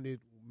while, when his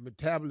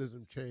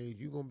metabolism change,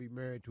 you're going to be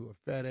married to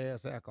a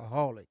fat-ass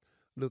alcoholic,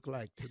 look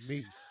like to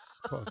me,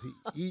 because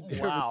he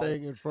eating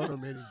everything in front of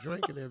him and he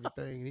drinking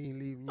everything and he ain't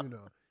leaving, you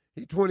know.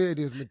 He 28,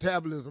 his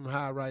metabolism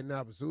high right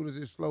now, but as soon as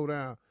it slow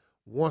down,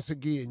 once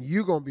again,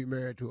 you're going to be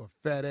married to a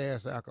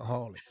fat-ass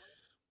alcoholic.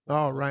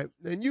 All right.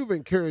 And you've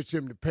encouraged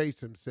him to pace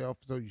himself,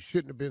 so you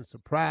shouldn't have been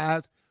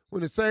surprised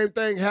when the same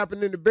thing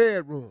happened in the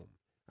bedroom.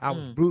 I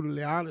was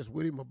brutally honest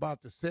with him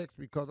about the sex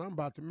because I'm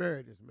about to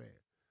marry this man.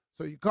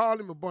 So you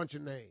called him a bunch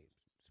of names.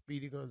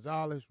 Speedy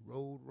Gonzalez,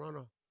 Road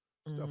Runner,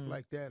 stuff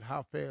like that.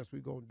 How fast we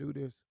going to do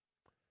this?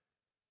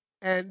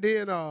 And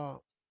then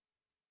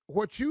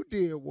what you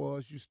did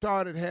was you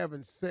started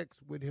having sex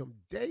with him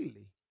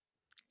daily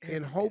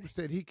in hopes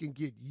that he can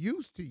get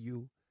used to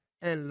you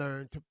and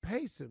learn to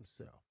pace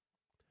himself.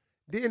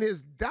 Then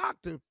his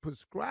doctor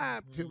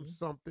prescribed him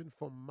something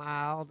for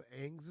mild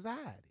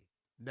anxiety.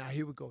 Now,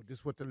 here we go. This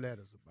is what the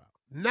letter's about.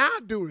 Now,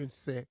 during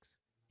sex,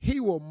 he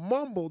will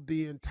mumble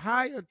the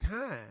entire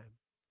time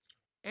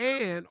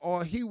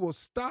or he will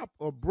stop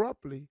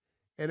abruptly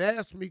and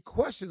ask me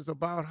questions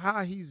about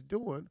how he's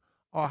doing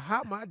or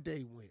how my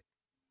day went.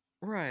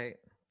 Right.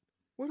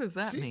 What does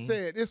that mean? She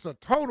said it's a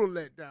total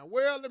letdown.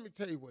 Well, let me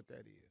tell you what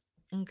that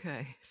is.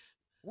 Okay.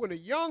 When a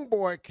young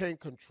boy can't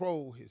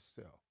control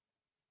himself,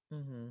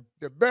 Mm-hmm.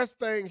 the best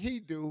thing he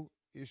do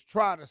is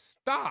try to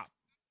stop,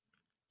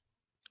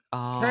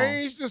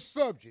 change the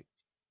subject,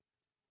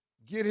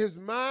 get his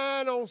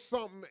mind on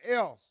something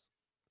else.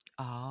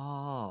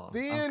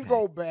 Then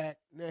go back.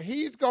 Now,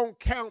 he's going to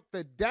count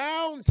the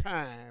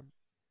downtime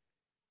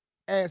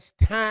as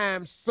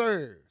time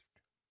served.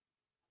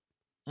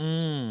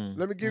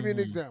 Let me give you an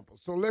example.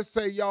 So let's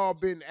say y'all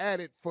been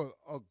at it for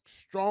a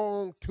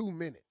strong 2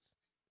 minutes.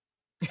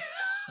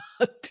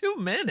 2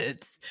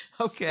 minutes?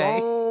 Okay.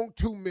 Strong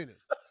 2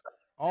 minutes.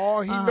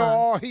 All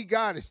he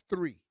got is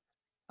 3.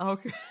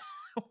 Okay.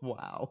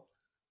 Wow.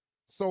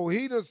 So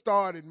he done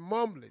started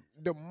mumbling.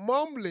 The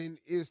mumbling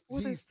is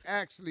he's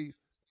actually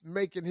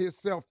making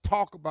himself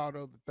talk about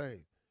other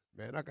things.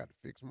 Man, I got to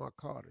fix my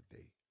car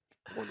today.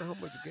 I wonder how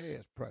much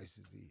gas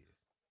prices is.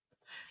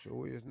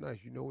 Sure is nice.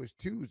 You know, it's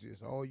Tuesday.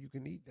 It's all you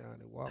can eat down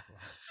at Waffle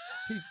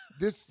House.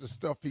 This is the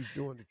stuff he's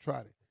doing to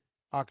try to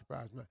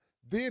occupy his mind.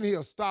 Then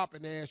he'll stop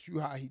and ask you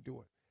how he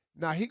doing.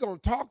 Now, he going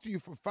to talk to you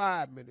for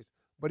 5 minutes,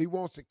 but he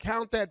wants to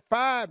count that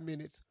 5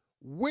 minutes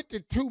with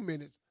the 2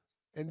 minutes,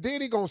 and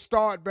then he going to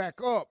start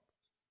back up.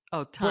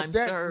 Oh, time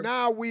served.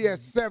 Now we at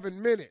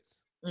 7 minutes.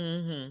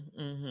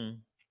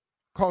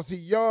 Because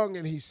he's young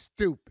and he's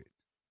stupid.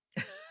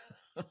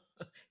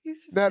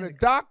 Now, the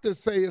doctors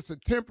say it's a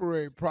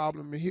temporary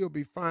problem and he'll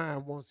be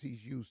fine once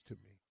he's used to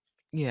me.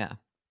 Yeah.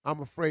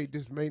 I'm afraid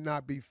this may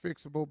not be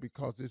fixable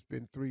because it's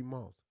been 3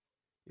 months.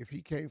 If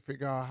he can't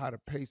figure out how to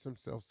pace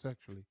himself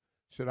sexually,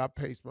 should I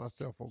pace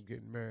myself on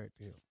getting married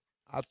to him?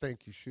 I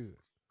think you should.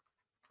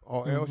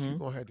 Or else you're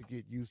going to have to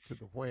get used to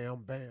the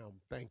wham, bam,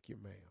 thank you,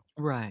 ma'am.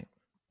 Right.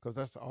 Because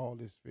that's all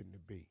it's finna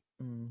be.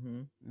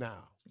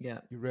 Now,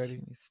 you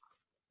ready?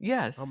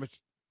 Yes. How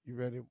much, you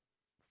ready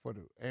for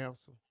the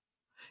answer?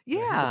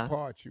 Yeah. Now, the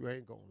part you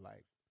ain't going to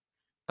like.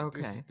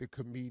 Okay. This is the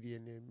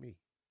comedian in me.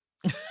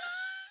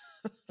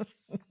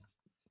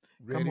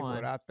 Ready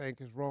what I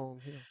think is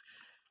wrong here?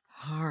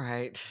 All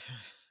right.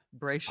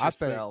 Brace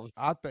yourselves.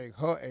 I think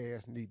her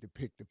ass need to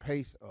pick the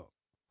pace up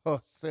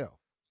herself.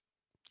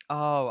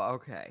 Oh,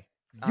 okay.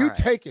 You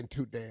taking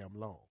too damn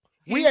long.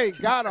 We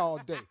ain't got all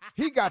day.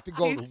 He got to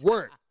go to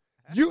work.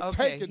 You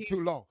taking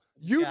too long.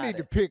 You need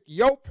to pick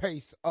your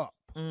pace up.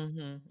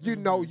 You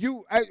know,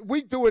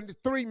 we doing the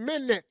 3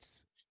 minutes.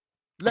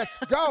 Let's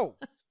go.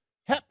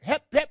 Hep,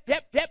 hep, hep,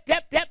 hep, hep,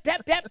 hep, hep,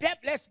 hep, hep, hep.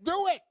 Let's do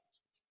it.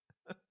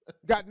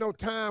 Got no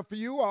time for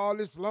you all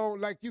this long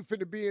like you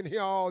finna be in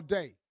here all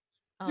day.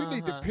 You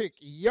need to pick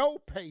your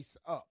pace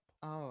up.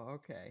 Oh,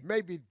 okay.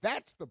 Maybe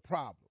that's the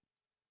problem.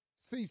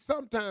 See,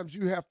 sometimes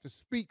you have to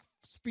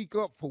speak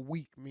up for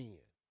weak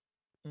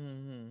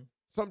men.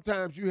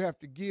 Sometimes you have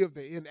to give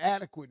the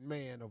inadequate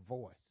man a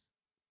voice.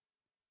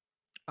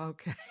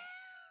 Okay.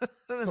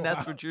 So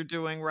that's what you're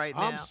doing right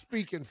now. I'm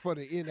speaking for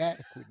the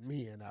inadequate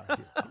men out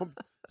here. I'm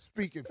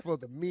speaking for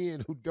the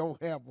men who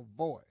don't have a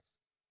voice.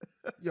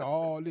 You know,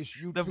 all this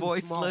you the too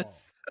voiceless.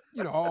 small.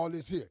 You know, all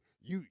this here.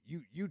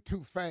 You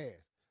too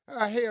fast.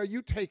 Hell,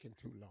 you taking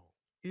too long.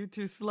 You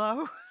too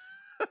slow?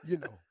 You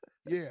know,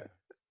 yeah.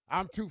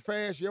 I'm too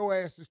fast. Your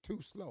ass is too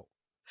slow.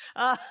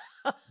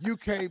 You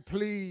can't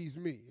please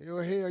me.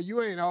 Hell,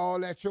 you ain't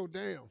all at your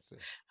damn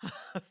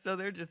self. So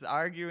they're just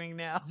arguing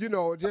now? You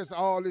know, just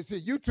all this here.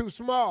 You too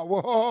small.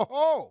 Whoa, ho,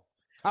 ho.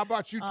 How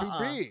about you too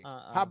big?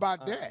 How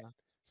about that?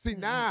 See,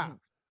 now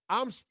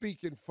I'm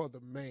speaking for the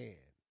man.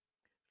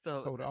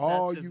 So to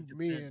all you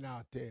men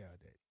out there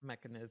that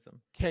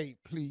mechanism can't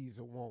please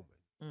a woman,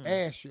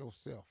 ask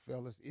yourself,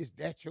 fellas, is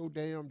that your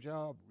damn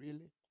job,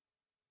 really?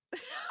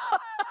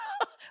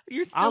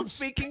 You're still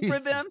speaking for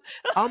them?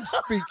 I'm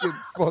speaking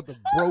for the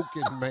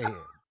broken man,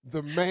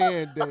 the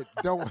man that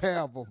don't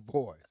have a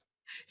voice.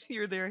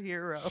 You're their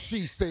hero.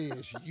 She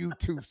says you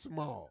too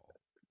small.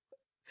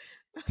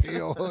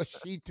 Tell her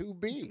she too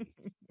big.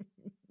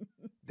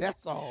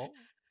 That's all.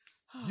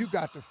 You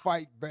got to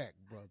fight back,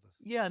 brothers.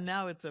 Yeah,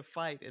 now it's a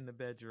fight in the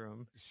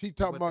bedroom. She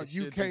talking about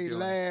you can't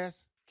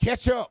last.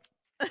 Catch up.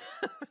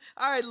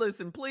 All right,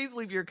 listen, please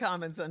leave your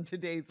comments on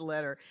today's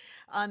letter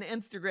on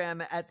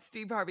Instagram at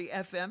Steve Harvey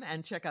FM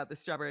and check out the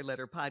Strawberry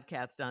Letter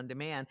podcast on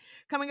demand.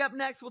 Coming up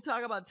next, we'll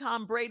talk about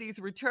Tom Brady's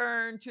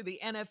return to the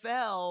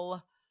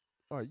NFL.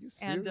 Are you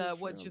serious? And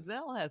what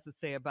Giselle has to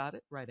say about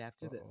it right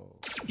after this.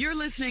 You're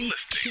listening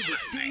to the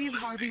Steve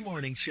Harvey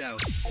Morning Show.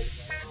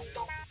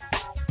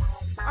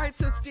 All right,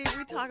 so Steve,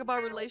 we talk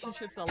about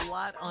relationships a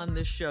lot on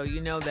this show. You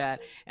know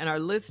that. And our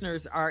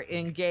listeners are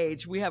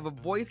engaged. We have a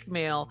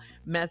voicemail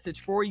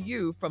message for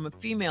you from a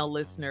female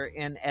listener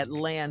in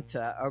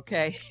Atlanta.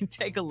 Okay,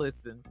 take a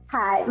listen.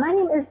 Hi, my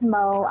name is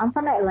Mo. I'm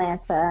from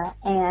Atlanta.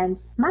 And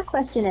my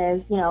question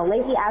is,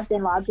 lately I've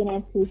been logging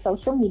into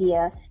social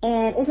media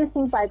and it just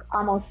seems like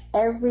almost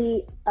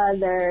every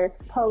other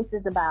post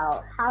is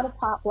about how to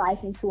pop life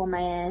into a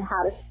man,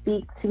 how to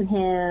speak to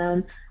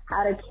him,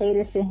 how to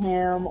cater to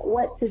him,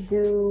 what to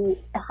do,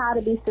 how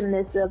to be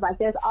submissive. Like,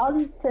 there's all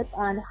these tips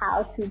on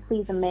how to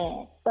please a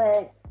man,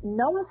 but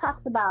no one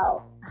talks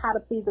about how to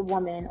please a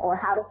woman, or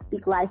how to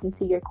speak life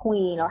into your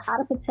queen, or how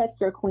to protect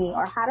your queen,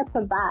 or how to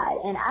provide.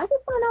 And I just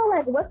want to know,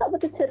 like, what's up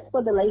with the tips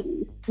for the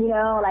ladies? You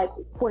know, like,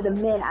 for the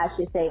men, I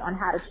should say, on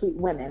how to treat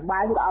women.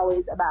 Why is it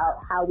always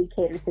about how we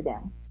cater to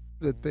them?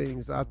 The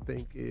things I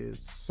think is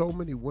so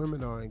many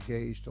women are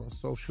engaged on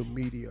social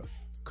media,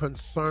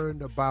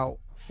 concerned about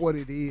what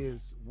it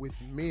is with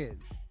men,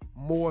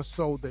 more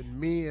so than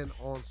men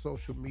on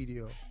social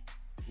media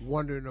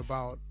wondering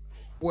about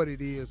what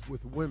it is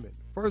with women.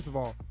 First of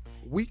all,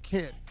 we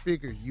can't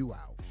figure you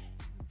out.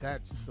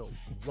 That's the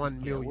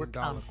 $1 million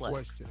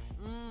question.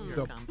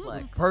 The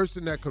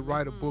person that could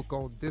write a book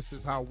on this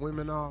is how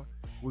women are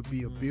would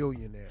be a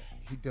billionaire.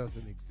 He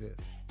doesn't exist.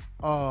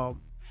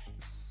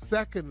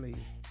 Secondly,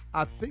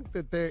 I think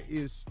that there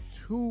is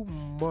too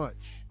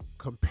much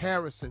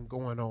comparison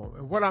going on.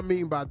 And what I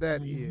mean by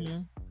that is,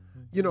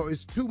 you know,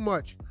 it's too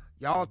much.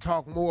 Y'all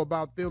talk more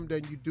about them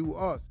than you do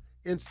us.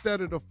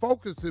 Instead of the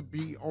focus to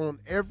be on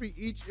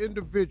each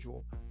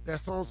individual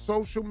that's on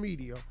social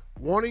media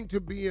wanting to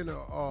be in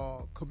a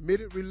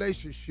committed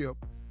relationship,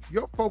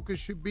 your focus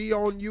should be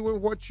on you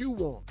and what you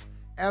want.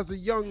 As a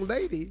young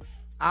lady,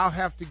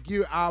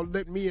 I'll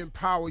let me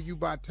empower you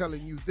by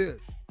telling you this.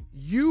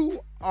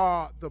 You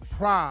are the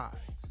prize.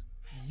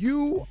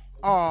 You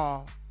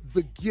are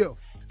the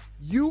gift.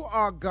 You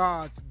are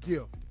God's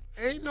gift.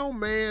 Ain't no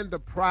man the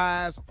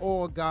prize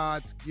or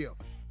God's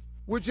gift.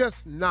 We're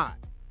just not.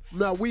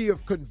 Now, we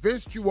have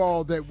convinced you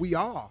all that we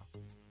are.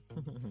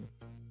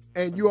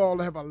 And you all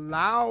have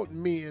allowed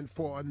men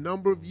for a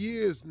number of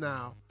years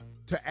now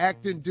to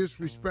act in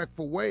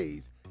disrespectful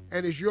ways.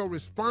 And it's your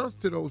response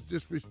to those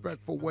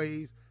disrespectful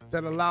ways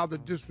that allow the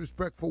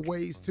disrespectful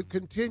ways to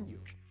continue.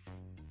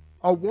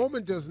 A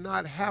woman does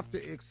not have to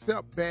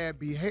accept bad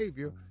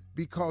behavior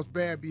because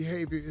bad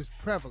behavior is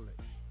prevalent.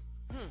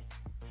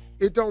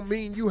 It don't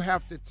mean you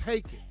have to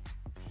take it.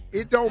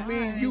 It don't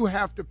mean you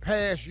have to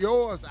pass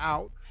yours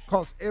out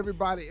because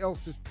everybody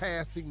else is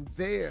passing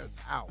theirs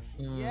out.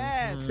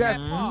 Yes. That's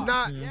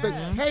not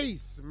the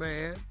case,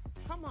 man.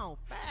 Come on,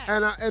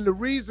 facts. And the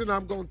reason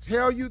I'm going to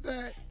tell you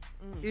that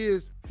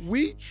is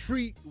we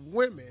treat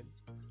women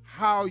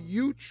how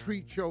you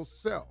treat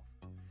yourself.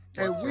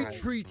 And we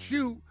treat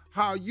you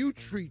how you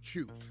treat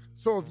you.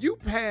 So if you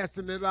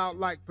passing it out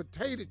like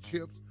potato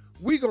chips,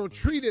 we going to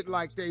treat it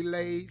like they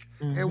Lays,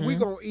 and we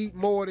going to eat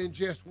more than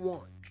just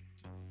one.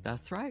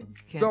 That's right.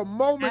 The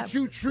moment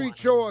you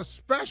treat yours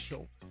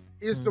special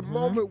is the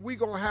moment we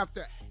going to have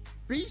to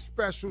be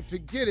special to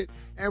get it,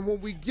 and when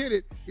we get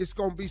it, it's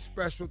going to be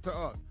special to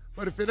us.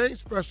 But if it ain't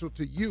special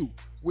to you,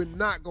 we're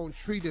not going to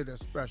treat it as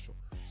special.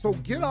 So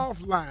get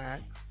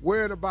offline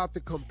worrying about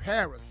the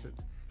comparisons,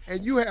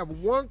 and you have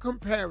one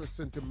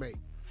comparison to make: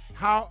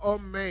 how a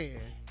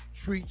man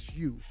treats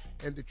you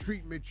and the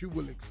treatment you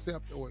will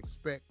accept or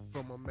expect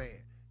from a man.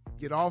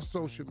 Get off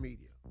social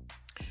media.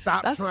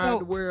 Stop trying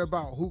to worry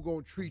about who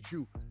gonna treat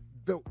you.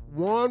 The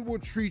one will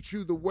treat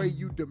you the way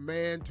you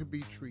demand to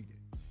be treated.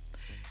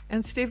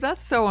 And Steve,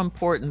 that's so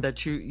important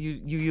that you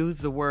use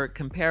the word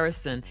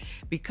comparison,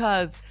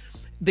 because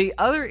the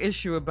other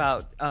issue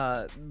about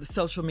the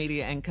social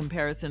media and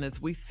comparison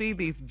is we see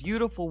these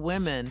beautiful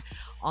women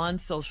on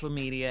social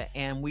media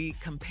and we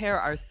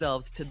compare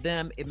ourselves to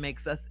them. It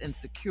makes us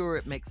insecure.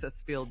 It makes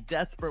us feel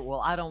desperate.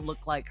 Well, I don't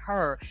look like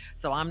her,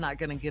 so I'm not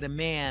going to get a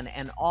man.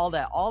 And all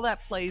that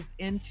plays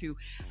into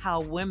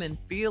how women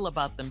feel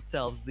about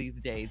themselves these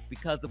days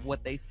because of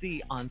what they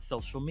see on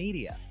social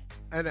media.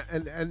 And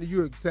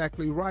you're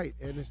exactly right.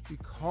 And it's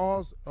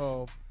because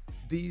of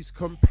these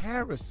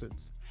comparisons.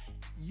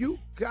 You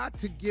got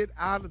to get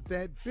out of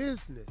that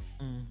business.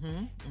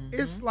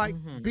 It's like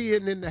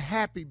being in the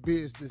happy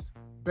business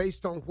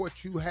based on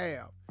what you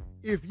have.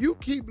 If you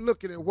keep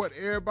looking at what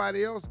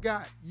everybody else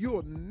got,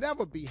 you'll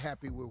never be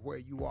happy with where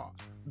you are.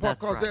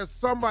 Because there's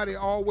somebody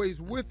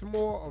always with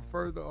more or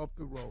further up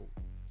the road.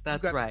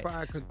 That's you got to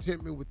find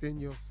contentment within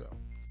yourself.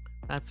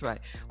 That's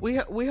right. We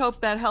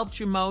hope that helped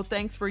you, Mo.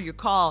 Thanks for your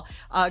call.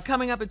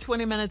 Coming up at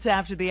 20 minutes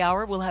after the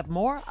hour, we'll have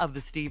more of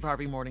the Steve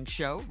Harvey Morning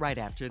Show right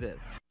after this.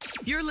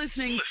 You're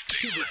listening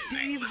to the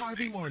Steve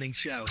Harvey Morning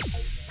Show.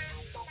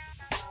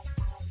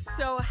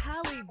 So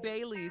Halle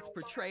Bailey's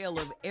portrayal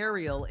of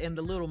Ariel in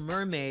The Little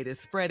Mermaid is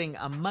spreading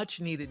a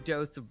much-needed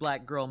dose of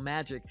black girl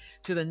magic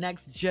to the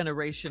next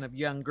generation of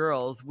young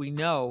girls. We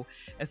know,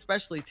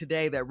 especially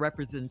today, that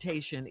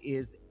representation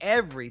is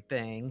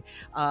everything.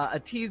 A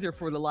teaser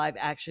for the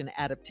live-action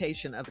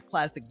adaptation of the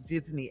classic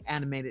Disney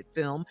animated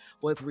film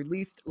was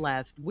released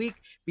last week,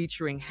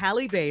 featuring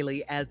Halle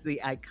Bailey as the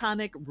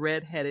iconic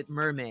red-headed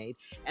mermaid,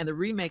 and the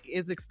remake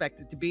is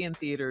expected to be in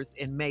theaters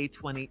in May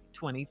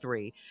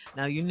 2023.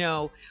 Now, you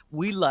know,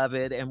 we love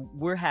it and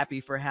we're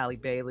happy for Halle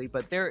Bailey,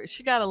 but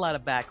she got a lot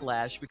of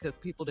backlash because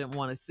people didn't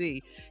want to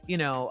see,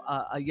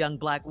 a young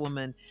black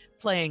woman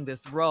playing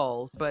this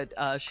role, but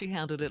she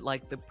handled it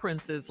like the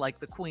princess, like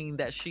the queen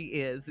that she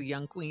is, the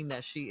young queen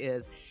that she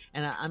is.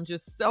 And I'm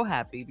just so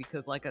happy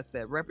because, like I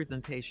said,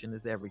 representation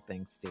is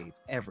everything, Steve.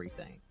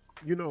 Everything.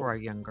 You know, for our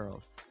young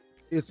girls.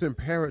 It's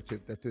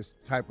imperative that this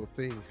type of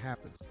thing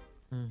happens.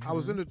 Mm-hmm. I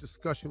was in a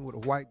discussion with a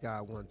white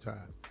guy one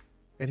time,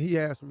 and he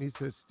asked me, he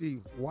said,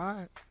 Steve,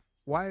 why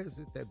is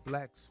it that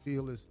blacks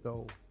feel as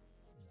though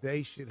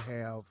they should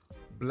have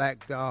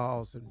black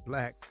dolls and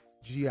black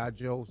G.I.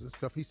 Joes and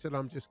stuff? He said,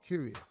 I'm just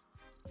curious.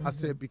 I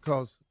said,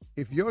 because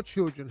if your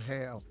children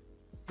have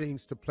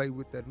things to play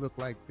with that look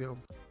like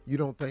them, you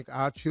don't think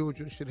our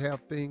children should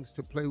have things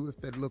to play with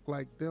that look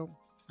like them?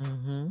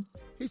 Mm-hmm.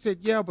 He said,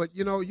 yeah, but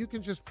you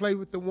can just play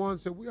with the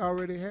ones that we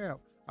already have.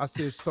 I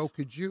said, so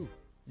could you.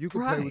 You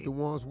can play with the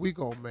ones we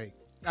gonna make.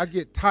 I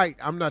get tight.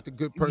 I'm not the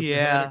good person to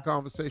have a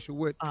conversation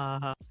with.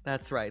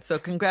 That's right. So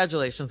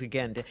congratulations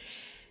again to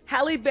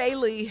Halle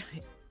Bailey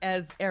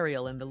as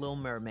Ariel in The Little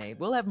Mermaid.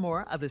 We'll have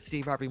more of the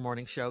Steve Harvey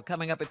Morning Show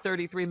coming up at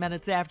 33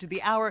 minutes after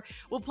the hour.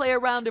 We'll play a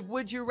round of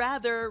Would You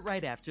Rather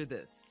right after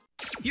this.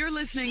 You're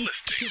listening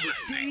to the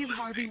Steve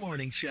Harvey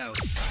Morning Show.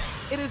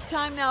 It is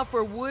time now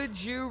for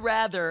Would You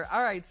Rather.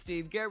 All right,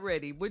 Steve, get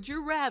ready. Would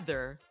you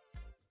rather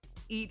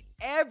eat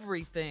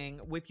everything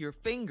with your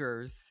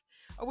fingers,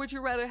 or would you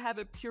rather have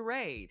it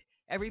pureed?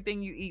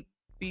 Everything you eat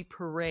be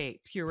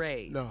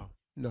pureed. No.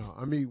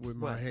 I'm eating with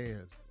my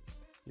hands.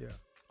 Yeah.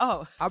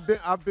 Oh. I've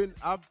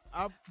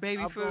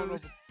baby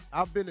food.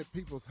 I've been at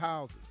people's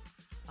houses.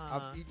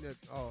 I've eaten at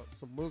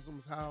some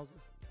Muslims' houses,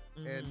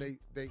 and they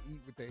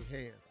eat with their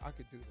hands. I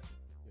could do that.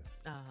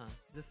 Yeah.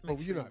 Just make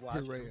sure you're not wash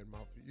pureeing my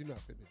food. You're not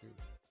finna do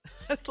that.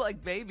 That's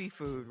like baby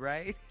food,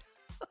 right?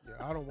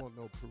 Yeah, I don't want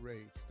no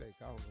pureed steak.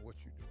 I don't know what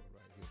you're doing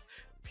right here.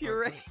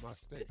 Puree. My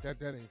steak.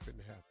 That ain't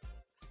finna happen.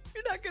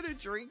 You're not gonna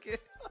drink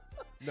it.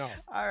 No.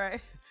 All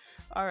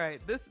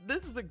right. This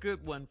is a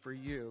good one for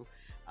you.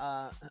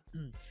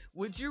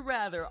 Would you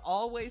rather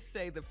always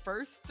say the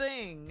first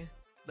thing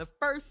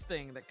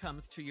that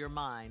comes to your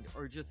mind,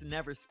 or just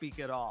never speak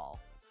at all?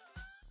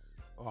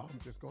 Oh, I'm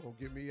just gonna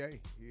give me A.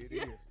 Here it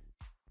is.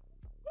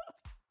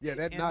 Yeah,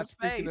 that not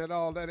speaking at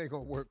all, that ain't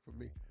gonna work for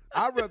me.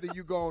 I'd rather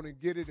you go on and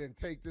get it and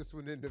take this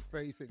one in the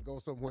face and go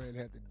somewhere and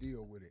have to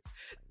deal with it.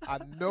 I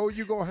know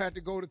you're gonna have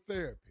to go to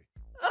therapy.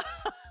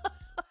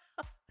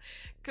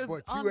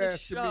 But you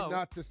asking me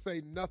not to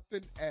say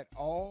nothing at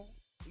all?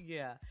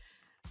 Yeah.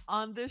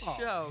 On this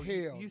show,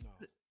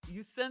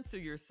 you censor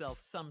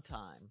yourself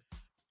sometimes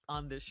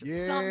on this show.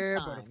 Yeah,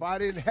 sometimes. but if I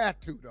didn't have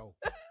to, though,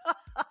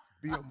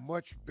 be a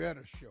much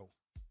better show.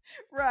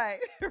 Right.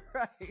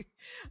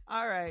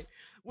 All right.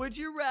 Would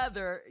you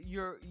rather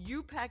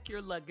you pack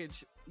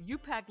luggage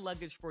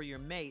for your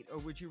mate, or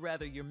would you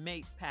rather your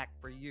mate pack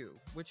for you?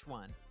 Which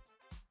one?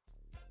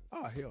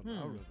 Oh, hell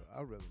no.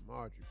 I'd rather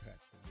Marjorie pack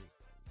for me.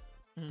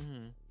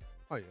 Mm-hmm.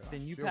 Oh, yeah.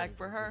 Then you pack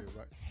for her?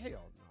 Right.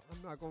 Hell no.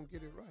 I'm not going to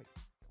get it right.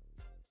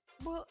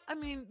 Well, I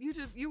mean,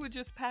 you would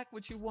just pack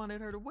what you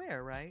wanted her to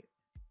wear, right?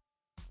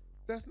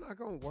 That's not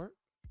going to work.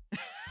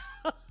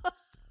 I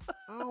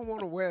don't want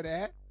to wear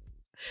that.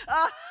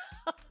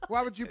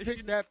 Why would you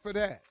pick that for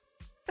that?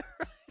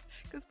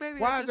 Because, baby,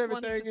 why is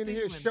everything in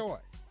here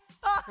short?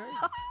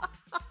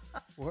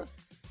 What?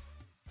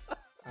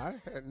 I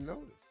hadn't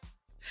noticed.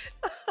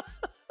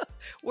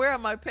 Where are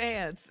my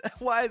pants?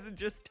 Why is it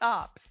just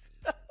tops?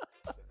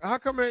 How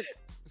come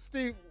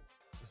Steve,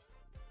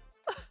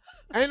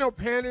 ain't no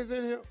panties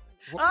in here?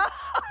 Where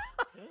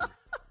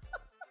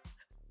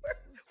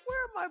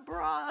are my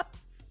bras?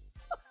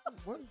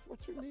 What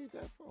you need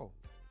that for?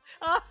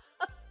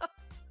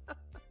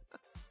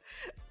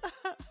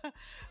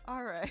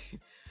 All right.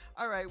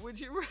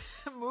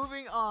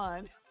 Moving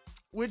on.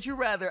 Would you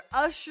rather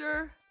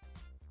Usher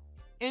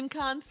in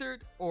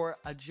concert or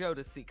a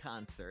Jodeci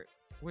concert?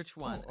 Which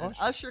one? An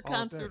Usher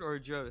concert or a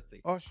Jodeci?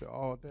 Usher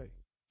all day.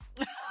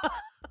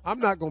 I'm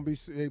not going to be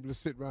able to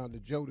sit around the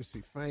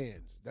Jodeci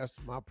fans. That's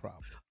my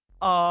problem.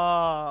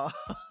 Oh.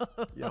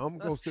 Yeah, I'm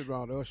going to sit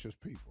around Usher's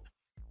people.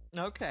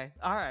 Okay.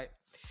 All right.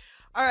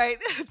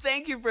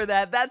 Thank you for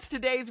that. That's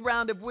today's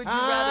round of Would You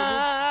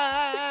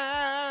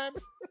Rather.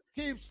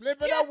 Keep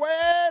slipping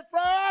away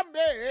from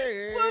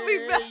me. We'll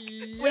be back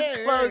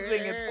with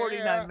closing at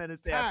 49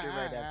 minutes after,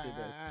 right after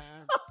this.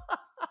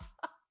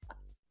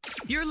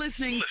 You're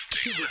listening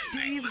to the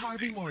Steve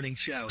Harvey Morning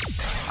Show.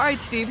 All right,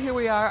 Steve, here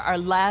we are, our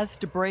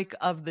last break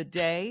of the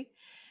day.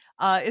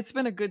 It's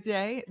been a good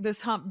day,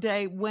 this Hump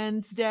Day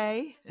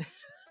Wednesday.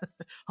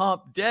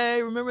 Hump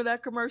Day, remember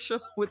that commercial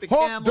with the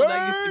camel? Day.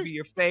 That used to be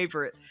your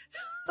favorite.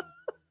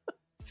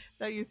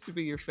 That used to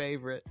be your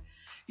favorite.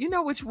 You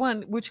know which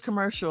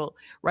commercial,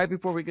 right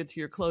before we get to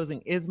your closing,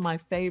 is my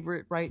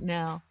favorite right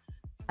now?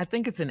 I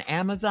think it's an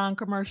Amazon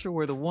commercial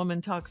where the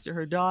woman talks to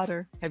her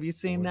daughter. Have you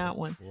seen that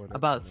one?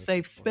 About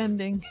safe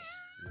spending.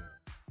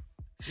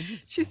 Yeah.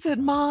 She said,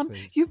 Mom,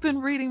 you've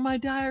been reading my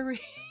diary.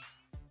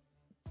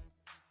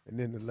 And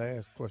then the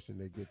last question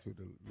they get to,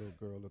 the little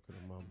girl look at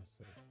her mom and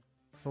say,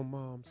 so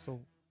Mom,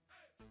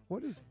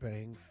 what is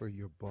bang for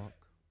your buck?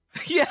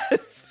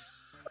 Yes.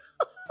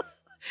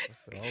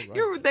 Said,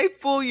 all right. They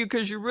fool you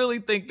because you really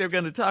think they're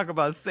going to talk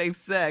about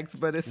safe sex,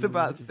 but it's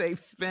about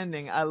safe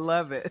spending. I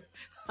love it.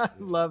 I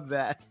love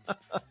that.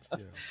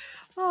 Yeah.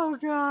 Oh,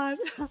 God.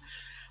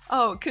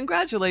 Oh,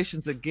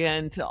 congratulations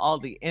again to all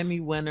the Emmy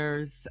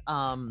winners.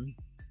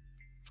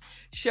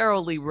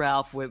 Cheryl Lee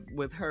Ralph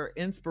with her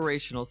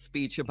inspirational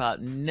speech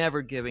about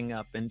never giving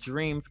up and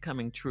dreams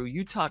coming true.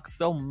 You talk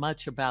so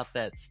much about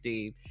that,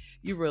 Steve.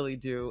 You really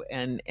do.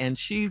 And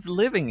she's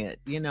living it.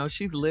 You know,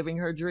 she's living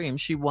her dream.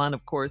 She won,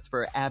 of course,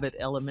 for Abbott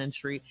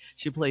Elementary.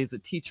 She plays a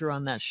teacher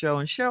on that show.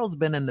 And Cheryl's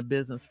been in the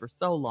business for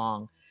so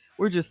long.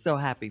 We're just so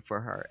happy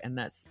for her and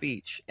that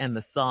speech and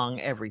the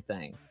song,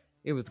 everything.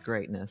 It was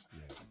greatness.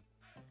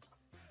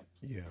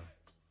 Yeah.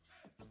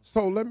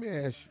 So let me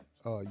ask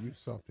you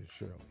something,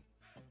 Shirley.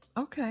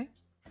 Okay.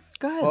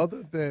 Go ahead.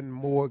 Other than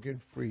Morgan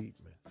Freeman.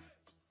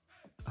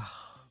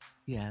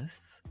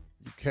 Yes.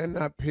 You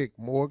cannot pick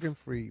Morgan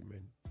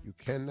Freeman. You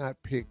cannot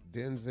pick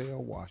Denzel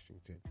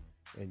Washington.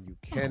 And you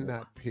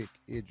cannot pick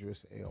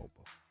Idris Elba.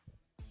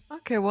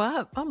 Okay,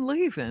 well, I'm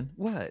leaving.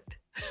 What?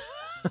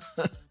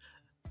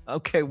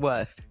 Okay,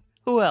 what?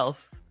 Who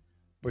else?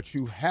 But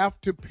you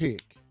have to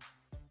pick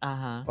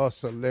a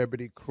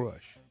celebrity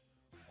crush.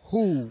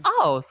 Who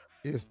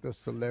is the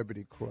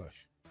celebrity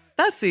crush?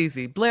 That's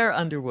easy. Blair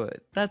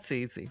Underwood. That's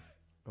easy.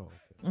 Oh,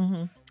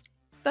 okay.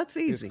 That's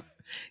easy.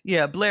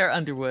 Yeah, Blair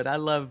Underwood. I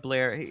love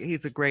Blair.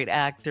 He's a great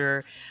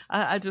actor.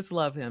 I just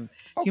love him.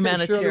 Okay,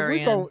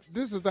 Humanitarian. Shirley,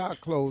 this is our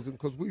closing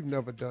because we've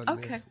never done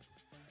this.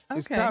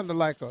 It's kind of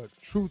like a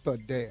truth or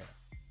dare.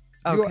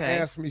 You'll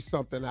ask me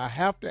something I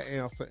have to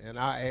answer, and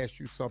I ask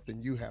you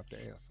something you have to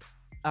answer.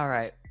 All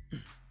right.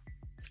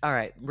 All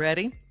right.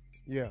 Ready?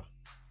 Yeah.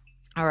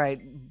 All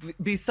right.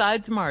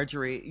 Besides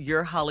Marjorie,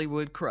 your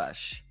Hollywood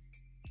crush.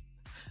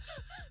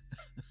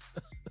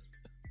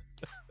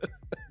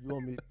 You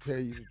want me to tell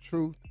you the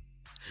truth?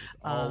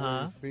 It's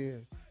always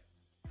been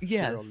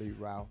Shirley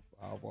Ralph.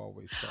 I've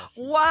always thought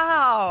she was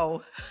fly.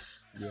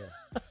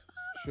 Yeah.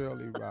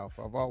 Shirley Ralph.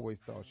 I've always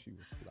thought she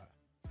was fly.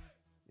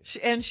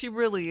 And she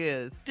really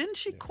is. Didn't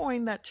she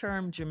coin that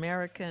term,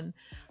 Jamaican?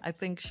 I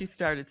think she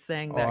started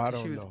saying that I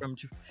because she was don't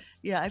from.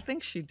 Yeah, I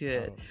think she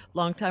did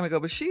long time ago.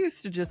 But she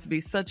used to just be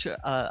such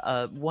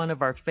a one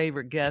of our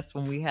favorite guests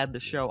when we had the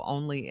show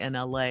only in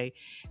LA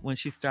when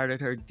she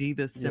started her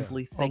Divas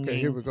Simply Singing. Okay,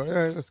 here we go.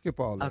 Yeah, let's skip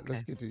all that. Okay.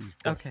 Let's get to these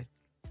questions. Okay.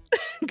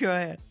 Go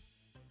ahead.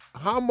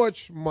 How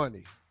much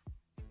money?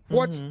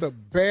 What's the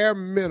bare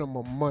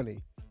minimum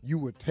money you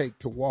would take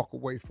to walk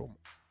away from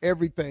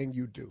everything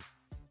you do?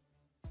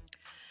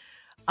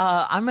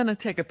 I'm going to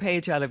take a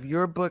page out of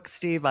your book,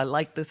 Steve. I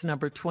like this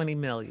number, 20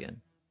 million.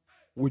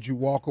 Would you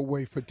walk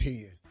away for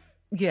 10?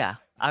 Yeah,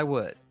 I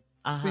would.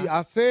 See,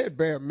 I said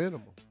bare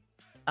minimum.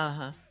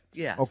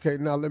 Yeah. Okay,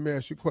 now let me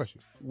ask you a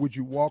question. Would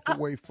you walk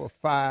away for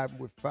 5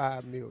 with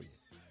 5 million?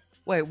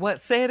 Wait,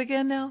 what? Say it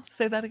again now.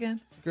 Say that again.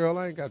 Girl,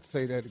 I ain't got to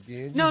say that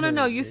again.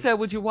 No. You said,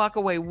 would you walk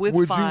away with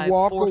would 5 you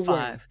walk or away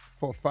 5?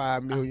 For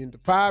 5 million?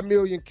 5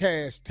 million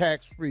cash,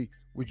 tax-free,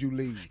 would you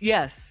leave?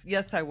 Yes,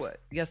 I would.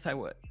 Yes, I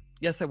would.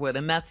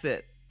 And that's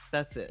it.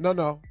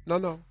 No.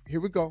 Here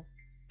we go.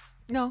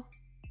 No.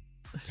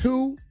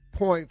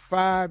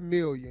 2.5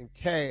 million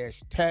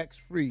cash,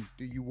 tax-free,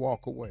 do you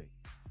walk away?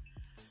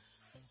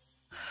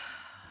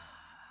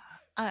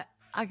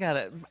 I got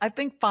it. I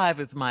think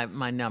 5 is my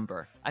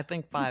number. I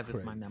think 5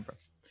 is my number.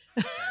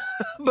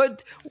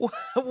 But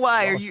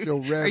why are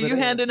you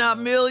handing out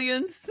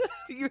millions?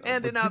 You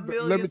handing out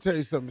millions? Let me tell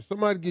you something.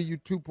 Somebody give you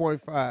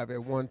 2.5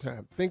 at one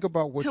time. Think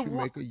about what you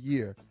make a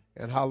year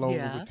and how long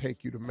it would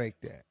take you to make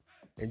that.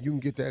 And you can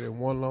get that in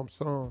one lump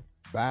sum.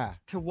 Bye.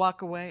 To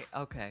walk away?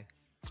 Okay.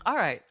 All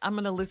right. I'm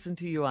going to listen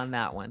to you on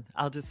that one.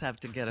 I'll just have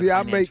to get a See,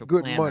 I financial make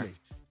good planner. money.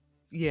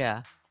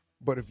 Yeah.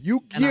 But if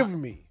you give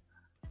me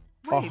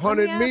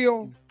 100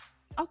 mil,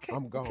 okay,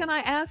 I'm gone. Can I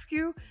ask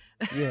you?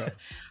 Yeah.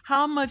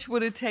 How much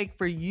would it take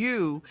for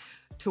you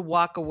to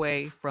walk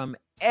away from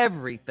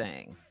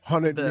everything?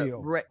 100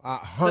 mil.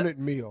 100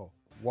 mil.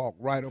 Walk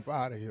right up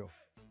out of here.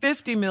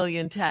 50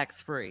 million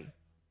tax-free.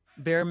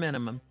 Bare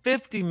minimum.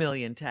 50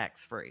 million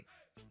tax-free.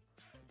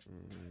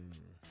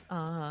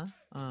 Nah,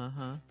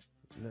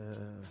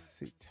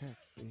 see,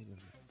 tax-free.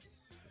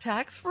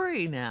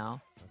 Tax-free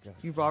now.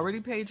 You've already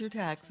paid your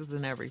taxes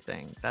and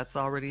everything. That's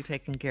already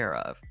taken care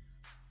of.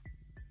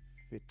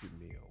 50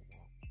 mil.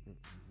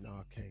 No,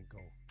 I can't go.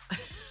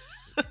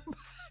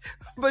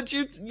 But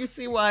you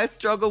see why I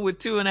struggle with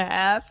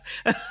 2.5?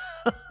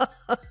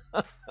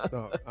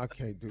 No, I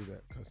can't do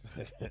that because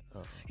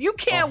you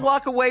can't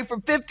walk away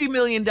from $50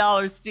 million,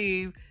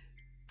 Steve.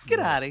 Get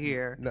out of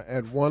here. No,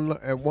 at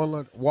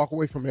one walk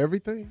away from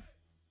everything?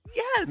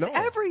 Yes,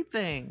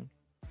 everything.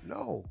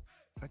 No,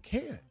 I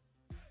can't.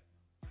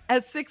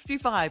 At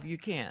 65, you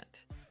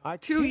can't. I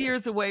can't. 2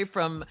 years away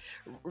from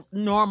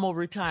normal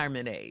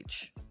retirement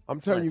age. I'm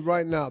telling you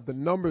right now, the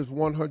number is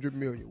 100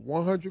 million.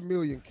 100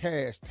 million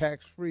cash,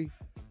 tax-free.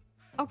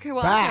 Okay,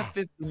 well, I have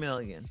 50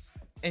 million.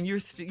 And you're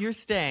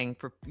staying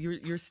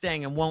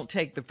and won't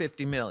take the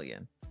 50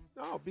 million.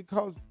 No,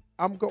 because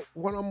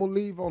what I'm gonna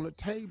leave on the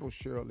table,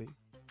 Shirley,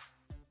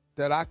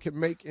 that I can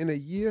make in a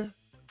year,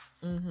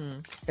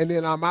 and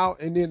then I'm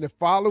out, and then the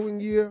following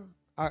year,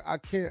 I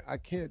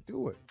can't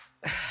do it.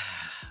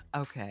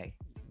 Okay.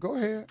 Go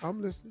ahead.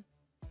 I'm listening.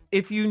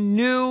 If you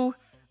knew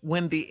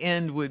when the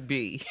end would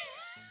be,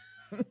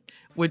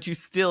 would you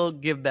still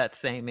give that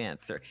same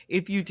answer?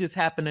 If you just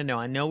happen to know.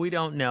 I know we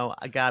don't know.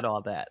 I got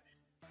all that.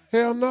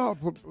 Hell no.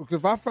 Because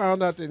if I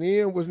found out that the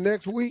end was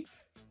next week.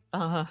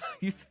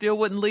 You still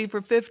wouldn't leave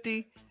for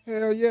 50?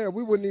 Hell yeah.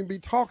 We wouldn't even be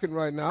talking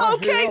right now.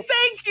 Okay,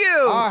 thank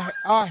you.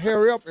 I'll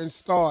hurry up and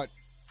start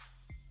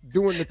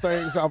doing the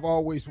things I've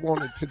always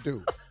wanted to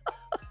do.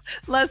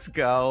 Let's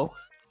go.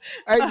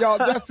 Hey, y'all,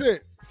 that's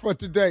it for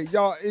today.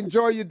 Y'all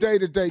enjoy your day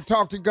today.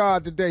 Talk to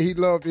God today. He'd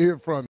love to hear from you.